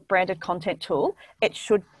Facebook branded content tool, it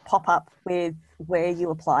should pop up with where you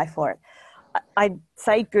apply for it. I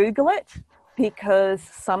say Google it because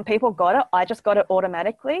some people got it. I just got it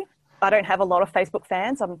automatically. I don't have a lot of Facebook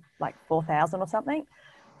fans. I'm like 4,000 or something.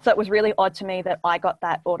 So it was really odd to me that I got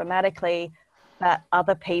that automatically, that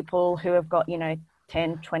other people who have got, you know,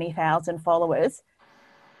 10, 20,000 followers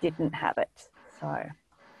didn't have it. So...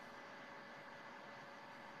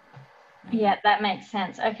 yeah, that makes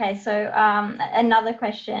sense. Okay, so another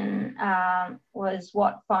question was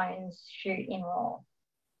what phones shoot in RAW?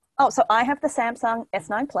 Oh, so I have the Samsung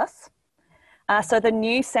S9 Plus. So the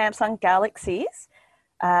new Samsung Galaxies,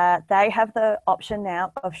 they have the option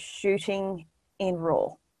now of shooting in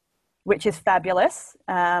RAW, which is fabulous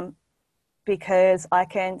because I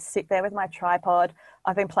can sit there with my tripod.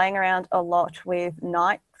 I've been playing around a lot with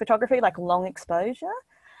night photography, like long exposure,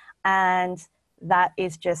 and that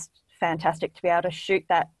is just fantastic to be able to shoot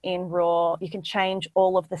that in RAW. You can change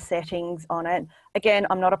all of the settings on it. Again,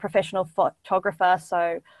 I'm not a professional photographer,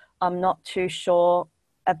 so I'm not too sure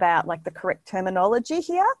about like the correct terminology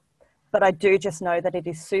here, but I do just know that it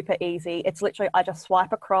is super easy. It's literally, I just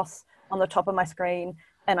swipe across on the top of my screen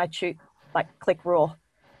and I shoot, like click RAW.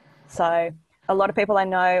 So a lot of people I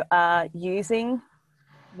know are using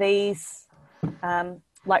these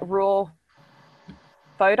like RAW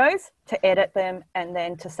photos to edit them and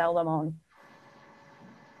then to sell them on.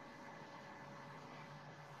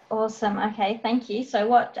 Awesome. Okay, thank you. So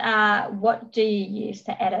what do you use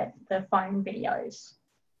to edit the phone videos?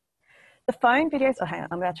 The phone videos, oh hang on,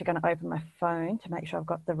 I'm actually going to open my phone to make sure I've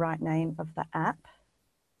got the right name of the app.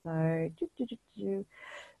 So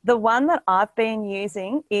the one that I've been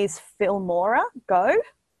using is Filmora Go.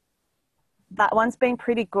 That one's been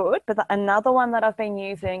pretty good, but another one that I've been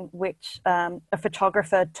using, which a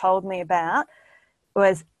photographer told me about,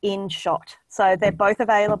 was InShot. So they're both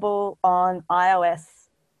available on iOS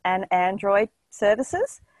and Android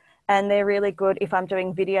services, and they're really good if I'm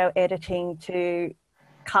doing video editing to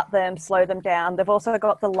cut them, slow them down. They've also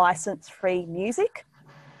got the license-free music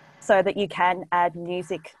so that you can add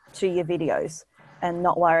music to your videos and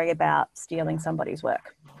not worry about stealing somebody's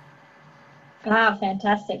work. Ah,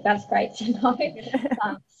 fantastic. That's great to know.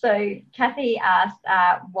 So Kathy asked,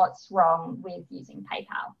 what's wrong with using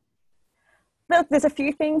PayPal? Look, there's a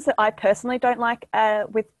few things that I personally don't like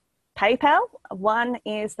with PayPal. One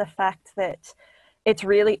is the fact that it's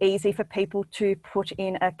really easy for people to put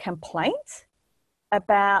in a complaint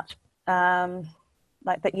about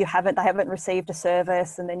like that they haven't received a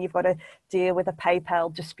service, and then you've got to deal with a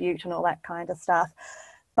PayPal dispute and all that kind of stuff.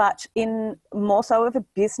 But in more so of a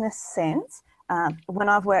business sense, when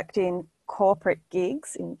I've worked in corporate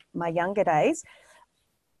gigs in my younger days,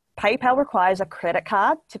 PayPal requires a credit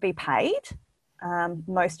card to be paid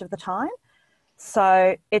most of the time.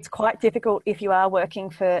 So it's quite difficult if you are working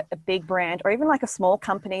for a big brand or even like a small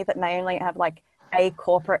company that may only have like a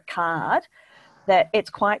corporate card, that it's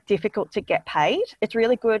quite difficult to get paid. It's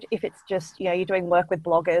really good if it's just, you know, you're doing work with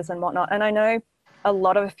bloggers and whatnot. And I know a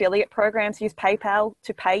lot of affiliate programs use PayPal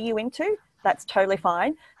to pay you into. That's totally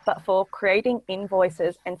fine. But for creating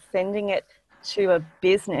invoices and sending it to a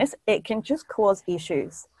business, it can just cause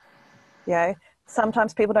issues. You know,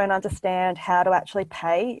 sometimes people don't understand how to actually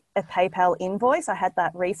pay a PayPal invoice. I had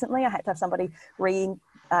that recently. I had to have somebody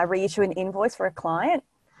reissue an invoice for a client,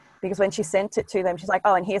 because when she sent it to them, she's like,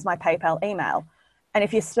 oh, and here's my PayPal email. And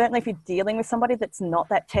if you're dealing with somebody that's not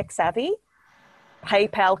that tech savvy,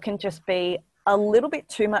 PayPal can just be a little bit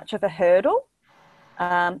too much of a hurdle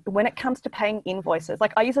when it comes to paying invoices.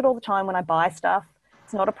 Like, I use it all the time when I buy stuff.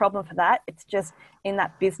 It's not a problem for that. It's just in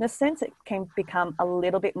that business sense, it can become a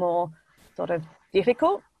little bit more sort of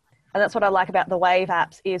difficult. And that's what I like about the Wave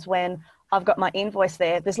apps, is when I've got my invoice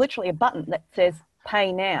there, there's literally a button that says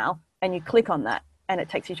pay now, and you click on that and it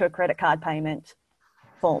takes you to a credit card payment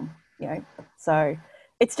form, you know. So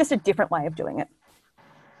it's just a different way of doing it.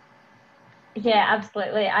 Yeah,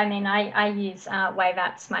 absolutely. I mean, I use Wave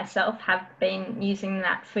apps myself, have been using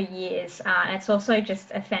that for years. And it's also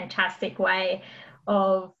just a fantastic way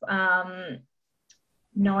of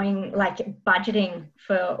knowing, like, budgeting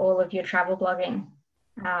for all of your travel blogging,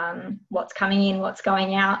 what's coming in, what's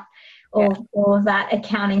going out, all of that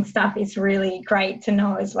accounting stuff is really great to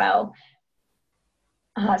know as well.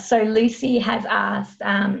 So Lucy has asked,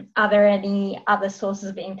 are there any other sources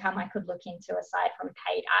of income I could look into aside from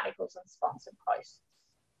paid articles and sponsored posts?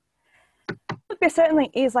 Look, there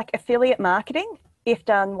certainly is, like affiliate marketing. If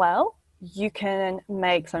done well, you can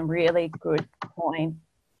make some really good coin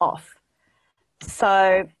off.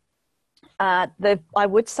 So I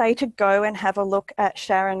would say to go and have a look at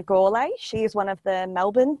Sharon Gourlay. She is one of the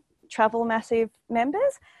Melbourne Travel Massive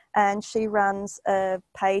members, and she runs a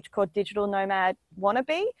page called Digital Nomad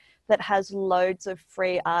Wannabe that has loads of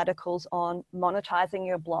free articles on monetizing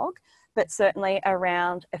your blog, but certainly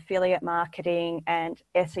around affiliate marketing and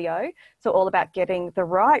SEO. So all about getting the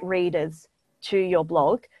right readers to your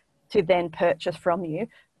blog to then purchase from you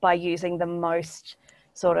by using the most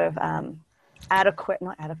sort of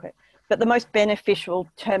but the most beneficial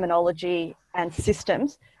terminology and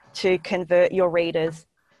systems to convert your readers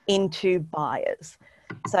into buyers.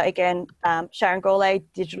 So again, Sharon Gourlay,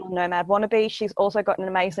 Digital Nomad Wannabe, she's also got an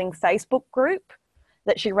amazing Facebook group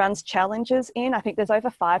that she runs challenges in. I think there's over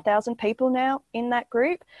 5,000 people now in that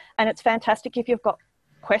group. And it's fantastic if you've got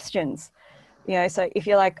questions. You know, so if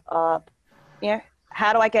you're like, you know,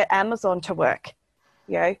 how do I get Amazon to work?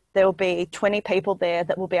 You know, there'll be 20 people there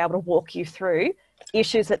that will be able to walk you through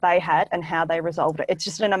issues that they had and how they resolved it. It's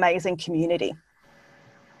just an amazing community.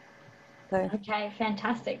 So. Okay,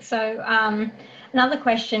 fantastic. So another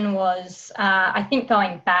question was, I think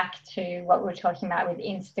going back to what we were talking about with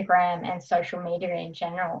Instagram and social media in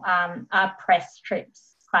general, are press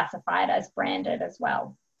trips classified as branded as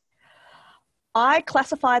well? I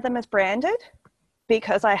classify them as branded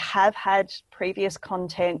because I have had previous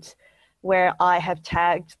content where I have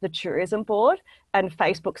tagged the tourism board and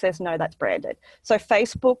Facebook says, no, that's branded. So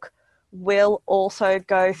Facebook will also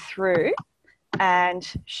go through and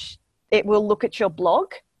it will look at your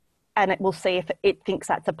blog and it will see if it thinks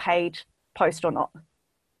that's a paid post or not.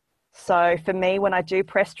 So for me, when I do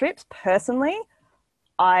press trips, personally,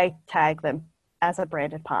 I tag them as a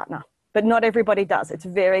branded partner, but not everybody does. It's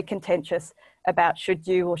very contentious about should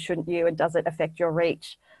you or shouldn't you, and does it affect your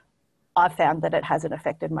reach? I've found that it hasn't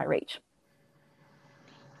affected my reach.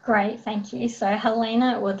 Great, thank you. So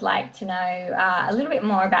Helena would like to know a little bit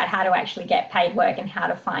more about how to actually get paid work and how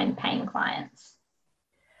to find paying clients.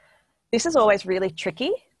 This is always really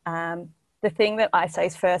tricky. The thing that I say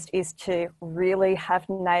first is to really have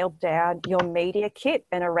nailed down your media kit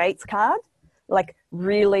and a rates card, like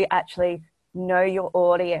really actually know your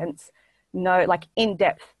audience, know, like in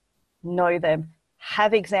depth, know them,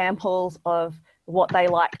 have examples of what they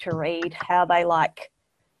like to read, how they like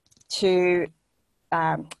to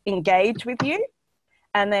engage with you,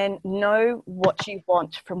 and then know what you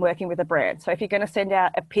want from working with a brand. So if you're going to send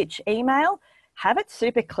out a pitch email, have it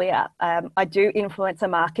super clear. I do influencer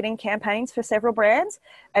marketing campaigns for several brands,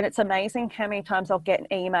 and it's amazing how many times I'll get an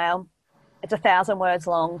email. It's 1,000 words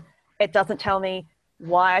long. It doesn't tell me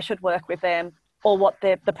why I should work with them or what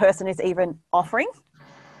the person is even offering.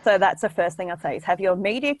 So that's the first thing I'd say is have your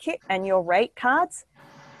media kit and your rate cards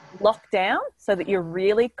locked down so that you're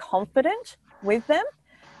really confident with them,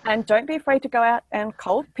 and don't be afraid to go out and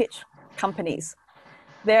cold pitch companies.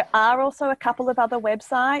 There are also a couple of other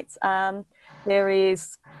websites. There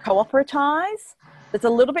is Cooperatize. It's a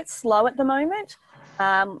little bit slow at the moment.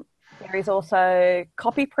 There is also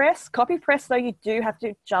CopyPress. CopyPress, though, you do have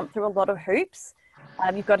to jump through a lot of hoops.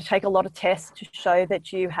 You've got to take a lot of tests to show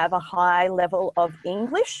that you have a high level of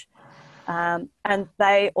English. And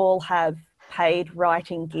they all have paid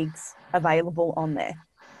writing gigs available on there.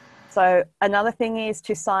 So another thing is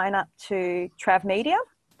to sign up to Trav Media.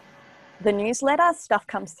 The newsletter stuff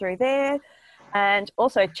comes through there, and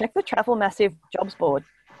also check the Travel Massive jobs board.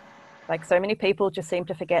 Like, so many people just seem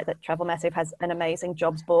to forget that Travel Massive has an amazing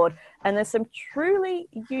jobs board, and there's some truly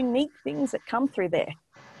unique things that come through there.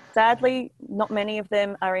 Sadly, not many of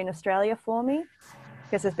them are in Australia for me,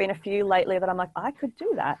 because there's been a few lately that I'm like, I could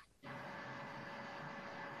do that.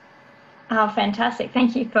 Oh, fantastic.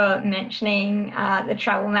 Thank you for mentioning the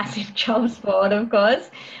Travel Massive Jobs Board, of course.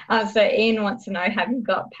 So Ian wants to know, have you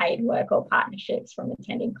got paid work or partnerships from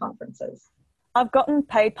attending conferences? I've gotten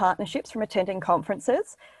paid partnerships from attending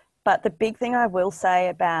conferences, but the big thing I will say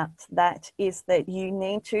about that is that you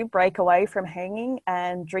need to break away from hanging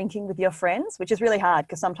and drinking with your friends, which is really hard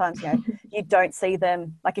because sometimes, you don't see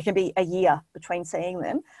them, like it can be a year between seeing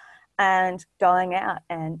them, and going out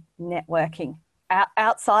and networking.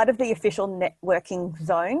 Outside of the official networking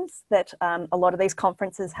zones that a lot of these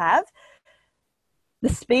conferences have, the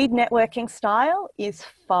speed networking style is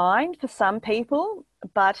fine for some people,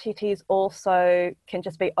 but it is also can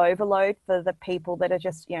just be overload for the people that are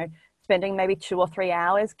just, spending maybe 2 or 3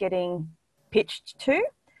 hours getting pitched to.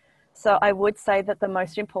 So I would say that the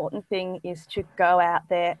most important thing is to go out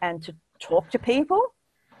there and to talk to people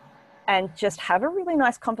and just have a really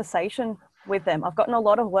nice conversation with them. I've gotten a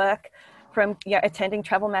lot of work from attending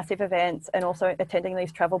Travel Massive events and also attending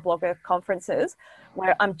these travel blogger conferences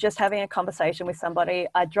where I'm just having a conversation with somebody.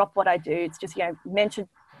 I drop what I do. It's just, mentioned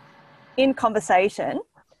in conversation.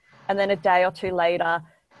 And then a day or two later,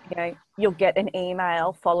 you'll get an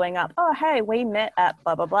email following up. Oh, hey, we met at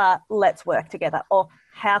blah, blah, blah. Let's work together. Or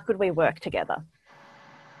how could we work together?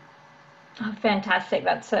 Oh, fantastic.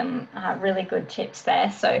 That's some really good tips there.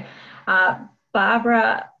 So,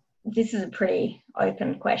 Barbara, this is a pretty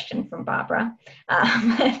open question from Barbara.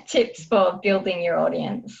 Tips for building your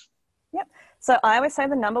audience. Yep. So I always say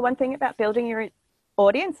the number one thing about building your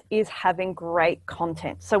audience is having great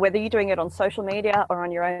content. So whether you're doing it on social media or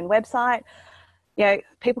on your own website,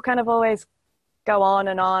 people kind of always go on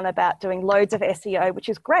and on about doing loads of SEO, which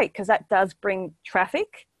is great because that does bring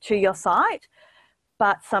traffic to your site.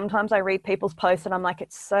 But sometimes I read people's posts and I'm like,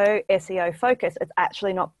 it's so SEO focused, it's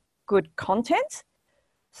actually not good content.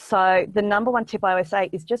 So the number one tip I always say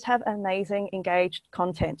is just have amazing, engaged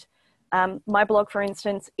content. My blog, for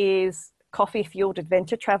instance, is coffee-fueled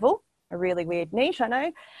adventure travel, a really weird niche, I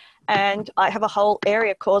know. And I have a whole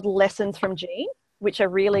area called Lessons from Jean, which are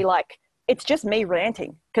really like, it's just me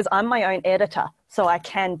ranting because I'm my own editor, so I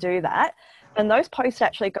can do that. And those posts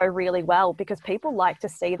actually go really well because people like to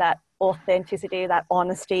see that authenticity, that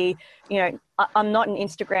honesty. I'm not an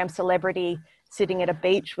Instagram celebrity sitting at a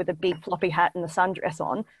beach with a big floppy hat and a sundress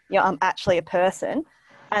on. I'm actually a person.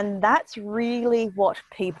 And that's really what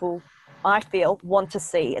people, I feel, want to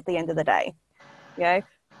see at the end of the day.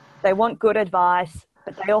 They want good advice,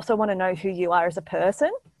 but they also want to know who you are as a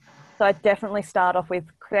person. So I definitely start off with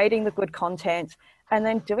creating the good content and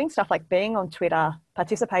then doing stuff like being on Twitter,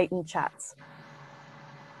 participate in chats.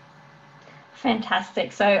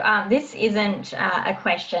 Fantastic. So this isn't a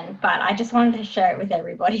question, but I just wanted to share it with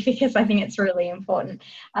everybody because I think it's really important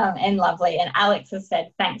and lovely. And Alex has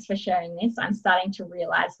said, thanks for sharing this. I'm starting to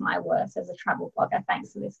realize my worth as a travel blogger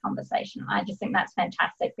thanks to this conversation. I just think that's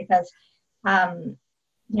fantastic because,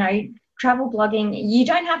 travel blogging, you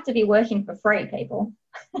don't have to be working for free, people.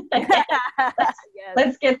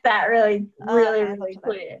 Let's get that really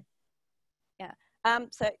clear. Yeah.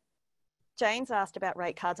 So Jane's asked about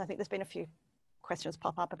rate cards. I think there's been a few questions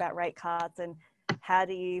pop up about rate cards and how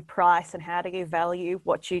do you price and how do you value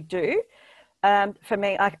what you do. For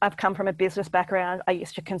me, I've come from a business background. I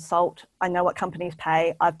used to consult. I know what companies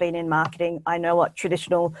pay. I've been in marketing. I know what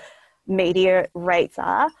traditional media rates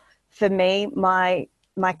are. For me, my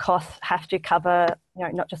costs have to cover,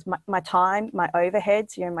 not just my time, my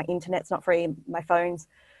overheads, my internet's not free, my phone's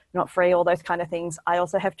not free, all those kind of things. I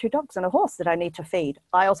also have 2 dogs and a horse that I need to feed.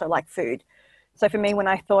 I also like food. So for me, when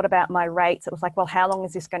I thought about my rates, it was like, well, how long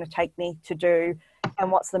is this going to take me to do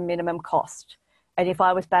and what's the minimum cost? And if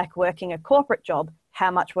I was back working a corporate job,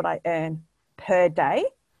 how much would I earn per day?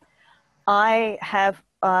 I have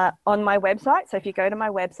on my website. So if you go to my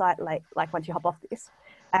website, like once you hop off this,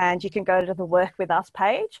 and you can go to the Work With Us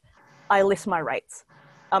page, I list my rates.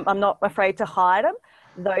 I'm not afraid to hide them.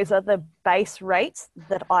 Those are the base rates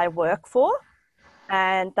that I work for.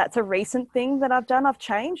 And that's a recent thing that I've done. I've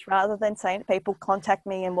changed, rather than saying to people, contact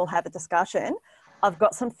me and we'll have a discussion. I've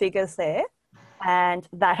got some figures there, and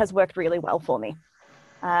that has worked really well for me.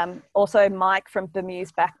 Also, Mike from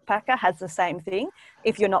Bermuda's Backpacker has the same thing.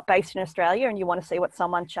 If you're not based in Australia and you want to see what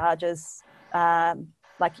someone charges,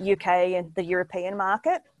 like UK and the European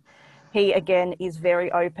market, he again is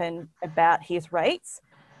very open about his rates,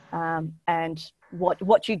 and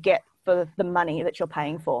what you get for the money that you're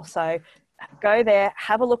paying for. So go there,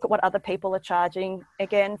 have a look at what other people are charging.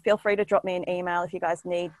 Again, feel free to drop me an email if you guys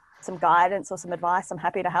need some guidance or some advice. I'm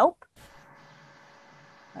happy to help.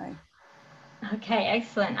 So. Okay,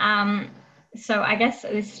 excellent. So I guess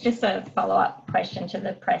it's just a follow-up question to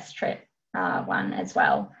the press trip one as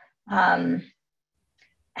well.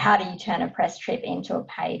 How do you turn a press trip into a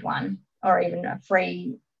paid one, or even a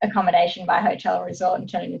free accommodation by hotel or resort and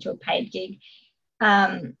turn it into a paid gig?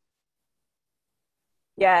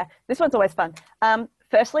 Yeah, this one's always fun.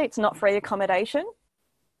 Firstly, it's not free accommodation.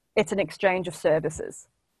 It's an exchange of services.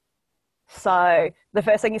 So the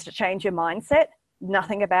first thing is to change your mindset.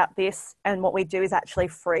 Nothing about this and what we do is actually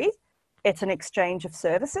free. It's an exchange of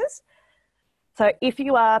services. So if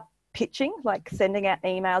you are pitching, like sending out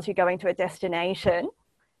emails, you're going to a destination,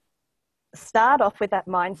 start off with that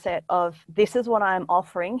mindset of, this is what I'm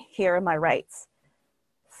offering, here are my rates.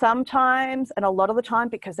 Sometimes, and a lot of the time,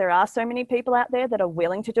 because there are so many people out there that are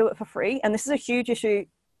willing to do it for free, and this is a huge issue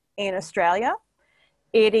in Australia,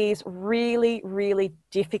 it is really, really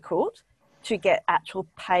difficult to get actual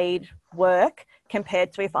paid work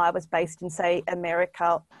compared to if I was based in, say,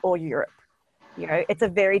 America or Europe. You know, it's a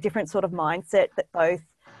very different sort of mindset that both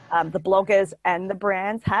the bloggers and the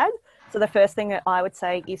brands had. So the first thing that I would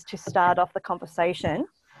say is to start off the conversation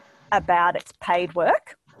about its paid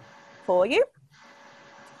work for you.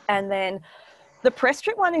 And then the press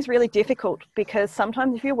trip one is really difficult, because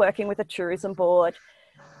sometimes if you're working with a tourism board,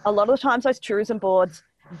 a lot of the times those tourism boards,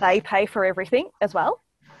 they pay for everything as well.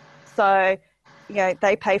 So, you know,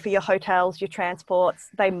 they pay for your hotels, your transports.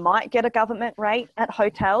 They might get a government rate at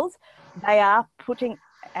hotels. They are putting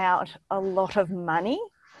out a lot of money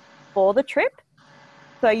for the trip.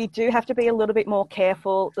 So you do have to be a little bit more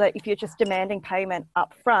careful that if you're just demanding payment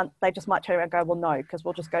up front, they just might turn around and go, well, no, because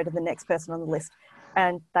we'll just go to the next person on the list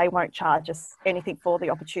and they won't charge us anything for the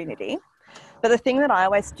opportunity. But the thing that I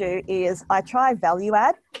always do is I try value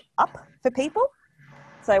add up for people.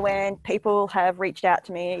 So when people have reached out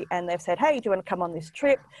to me and they've said, hey, do you want to come on this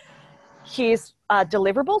trip? Here's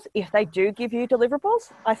deliverables. If they do give you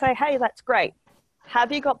deliverables, I say, hey, that's great.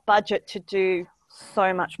 Have you got budget to do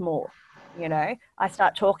so much more? You know, I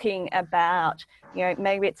start talking about, you know,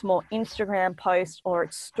 maybe it's more Instagram posts, or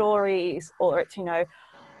it's stories, or it's, you know,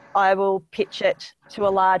 I will pitch it to a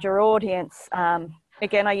larger audience.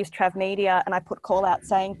 Again, I use Trav Media, and I put call out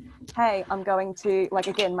saying, hey, I'm going to, like,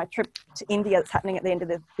 again, my trip to India that's happening at the end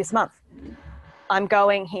of this month. I'm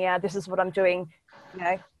going here. This is what I'm doing. You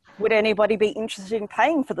know, would anybody be interested in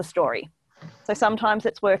paying for the story? So sometimes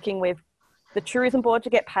it's working with the tourism board to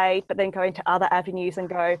get paid, but then going to other avenues and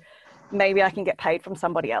go, maybe I can get paid from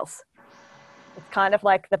somebody else. It's kind of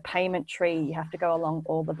like the payment tree. You have to go along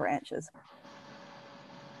all the branches.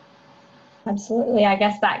 Absolutely. I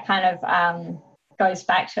guess that kind of goes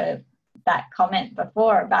back to that comment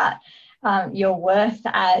before about your worth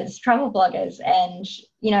as travel bloggers, and,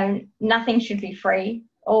 you know, nothing should be free.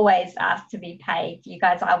 Always ask to be paid. You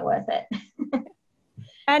guys are worth it.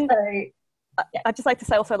 And so, I'd just like to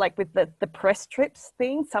say also, like with the press trips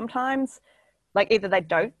thing, sometimes like either they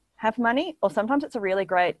don't have money, or sometimes it's a really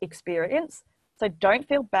great experience. So don't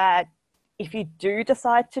feel bad if you do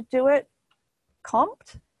decide to do it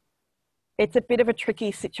comped. It's a bit of a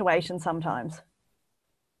tricky situation sometimes.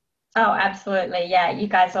 Oh, absolutely. Yeah. You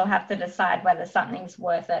guys will have to decide whether something's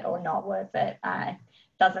worth it or not worth it.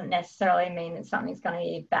 Doesn't necessarily mean that something's going to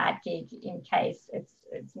be a bad gig in case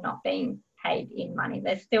it's not being paid in money.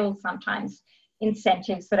 There's still sometimes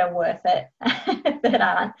incentives that are worth it that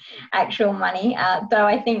aren't actual money, though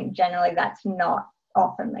I think generally that's not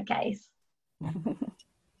often the case.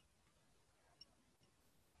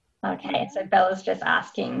 Okay, so Bella's just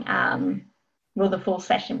asking, will the full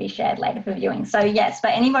session be shared later for viewing? So yes, for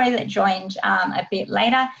anybody that joined a bit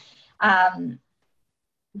later,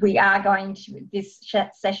 we are going to, this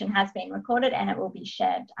session has been recorded and it will be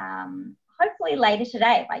shared hopefully later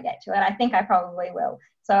today if I get to it. I think I probably will.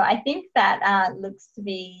 So I think that looks to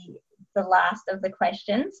be the last of the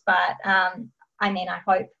questions, but I mean, I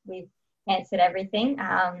hope we've answered everything.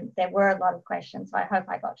 There were a lot of questions, so I hope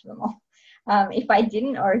I got to them all. If I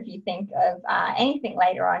didn't, or if you think of anything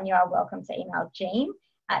later on, you are welcome to email Jean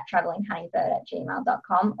at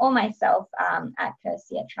travelinghoneyBird@gmail.com or myself at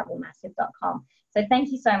Kirsty@travelmassive.com. So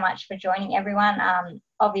thank you so much for joining, everyone.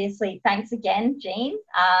 Obviously, thanks again, Jean.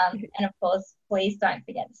 And of course, please don't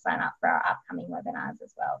forget to sign up for our upcoming webinars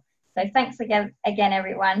as well. So thanks again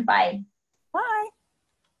everyone. Bye.